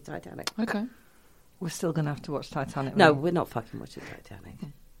sinking of the Titanic. Okay. We're still going to have to watch Titanic. No, right? we're not fucking watching Titanic.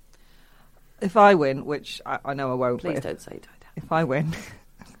 If I win, which I know I won't. Please don't say Titanic. If I win,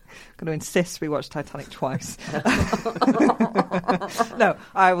 I'm going to insist we watch Titanic twice. No,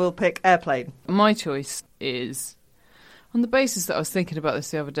 I will pick Airplane. My choice is... On the basis that I was thinking about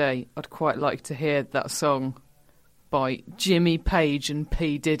this the other day, I'd quite like to hear that song by Jimmy Page and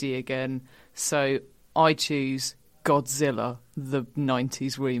P. Diddy again. So I choose Godzilla, the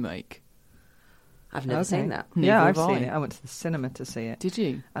 90s remake. I've never seen that. Yeah, I've seen it. I went to the cinema to see it. Did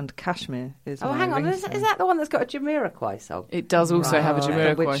you? And Kashmir is Oh, my hang on. Is ringtone. that the one that's got a Jamiroquai song? It does also have a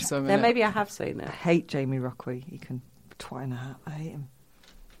Jamiroquai Which- song in Then it. maybe I have seen it. I hate Jamie Rockway. He can twat in a hat. I hate him.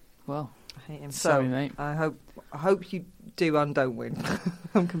 Well, I hate him. sorry, so mate. I hope you do and don't win.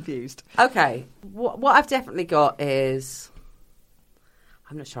 I'm confused. Okay. What I've definitely got is...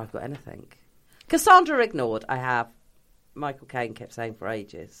 I'm not sure I've got anything. Cassandra ignored. I have. Michael Caine kept saying for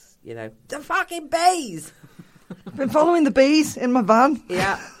ages, the fucking bees! I've been following the bees in my van.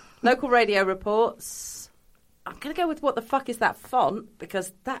 Yeah. Local radio reports. I'm going to go with what the fuck is that font,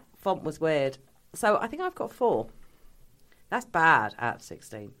 because that font was weird. So I think I've got 4. That's bad out of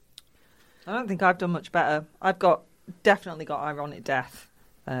 16. I don't think I've done much better. I've definitely got Ironic Death,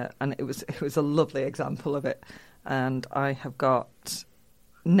 and it was a lovely example of it. And I have got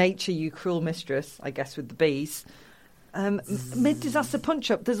Nature, You Cruel Mistress, I guess, with the bees. Mid-disaster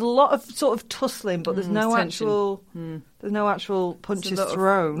punch-up. There's a lot of sort of tussling, but there's no tension. actual punches It's a lot of,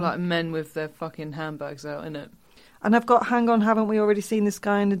 thrown. like men with their fucking handbags out, innit? And I've got, hang on, haven't we already seen this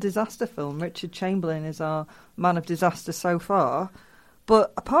guy in a disaster film? Richard Chamberlain is our man of disaster so far.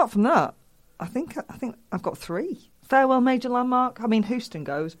 But apart from that, I think I've got 3. Farewell Major Landmark. I mean, Houston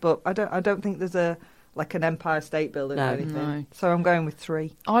goes, but I don't think there's an Empire State Building or anything. No. So I'm going with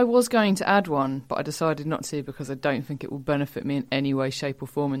 3. I was going to add one, but I decided not to because I don't think it will benefit me in any way, shape or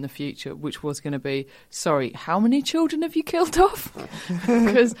form in the future, which was going to be, sorry, how many children have you killed off?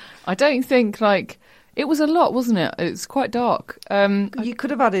 Because I don't think, it was a lot, wasn't it? It's quite dark. You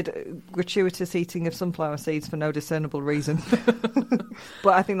could have added gratuitous eating of sunflower seeds for no discernible reason.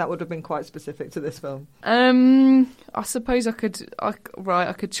 But I think that would have been quite specific to this film. I suppose I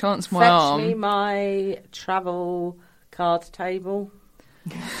could chance my arm. Fetch me my travel card table.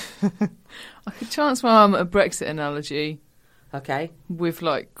 I could chance my arm at a Brexit analogy. Okay. We've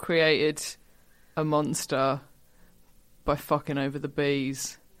created a monster by fucking over the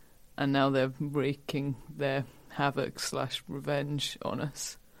bees, and now they're wreaking their havoc/revenge on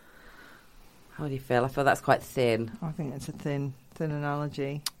us. How do you feel? I feel that's quite thin. I think it's a thin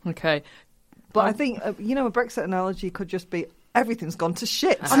analogy. Okay. But I think, a Brexit analogy could just be everything's gone to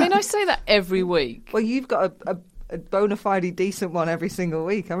shit. I mean, I say that every week. Well, you've got a bona fide decent one every single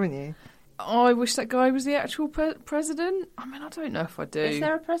week, haven't you? I wish that guy was the actual president. I mean, I don't know if I do. Is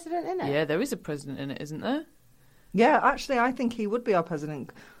there a president in it? Yeah, there is a president in it, isn't there? Yeah, actually, I think he would be our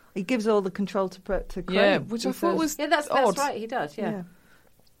president. He gives all the control to Crane. Yeah, which I thought was that's odd. right, he does, yeah.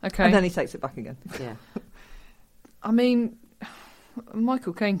 Okay. And then he takes it back again. Yeah. I mean,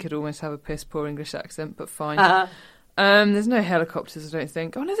 Michael Caine could almost have a piss-poor English accent, but fine. There's no helicopters, I don't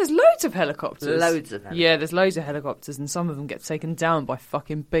think. Oh, no, there's loads of helicopters. Loads of helicopters. Yeah, there's loads of helicopters, and some of them get taken down by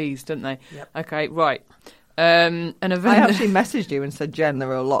fucking bees, don't they? Yep. Okay, right. An event... I actually messaged you and said, Jen, there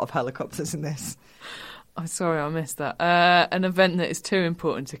are a lot of helicopters in this. I'm sorry, I missed that. An event that is too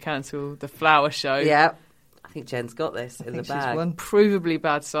important to cancel, the flower show. Yeah. I think Jen's got this in the bag. Provably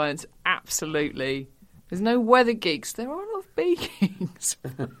bad science, absolutely. There's no weather geeks. There are a lot of bee geeks.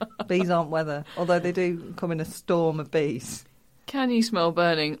 Bees aren't weather, although they do come in a storm of bees. Can you smell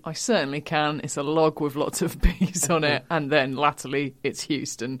burning? I certainly can. It's a log with lots of bees on it, and then latterly it's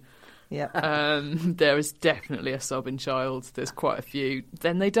Houston. Yeah. There is definitely a sobbing child. There's quite a few.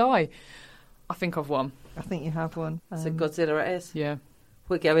 Then they die. I think I've won. I think you have one. So Godzilla it is. Yeah.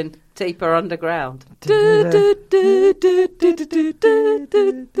 We're going deeper underground.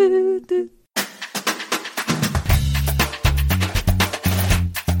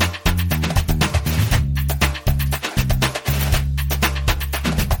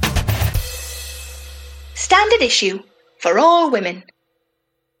 Standard issue for all women.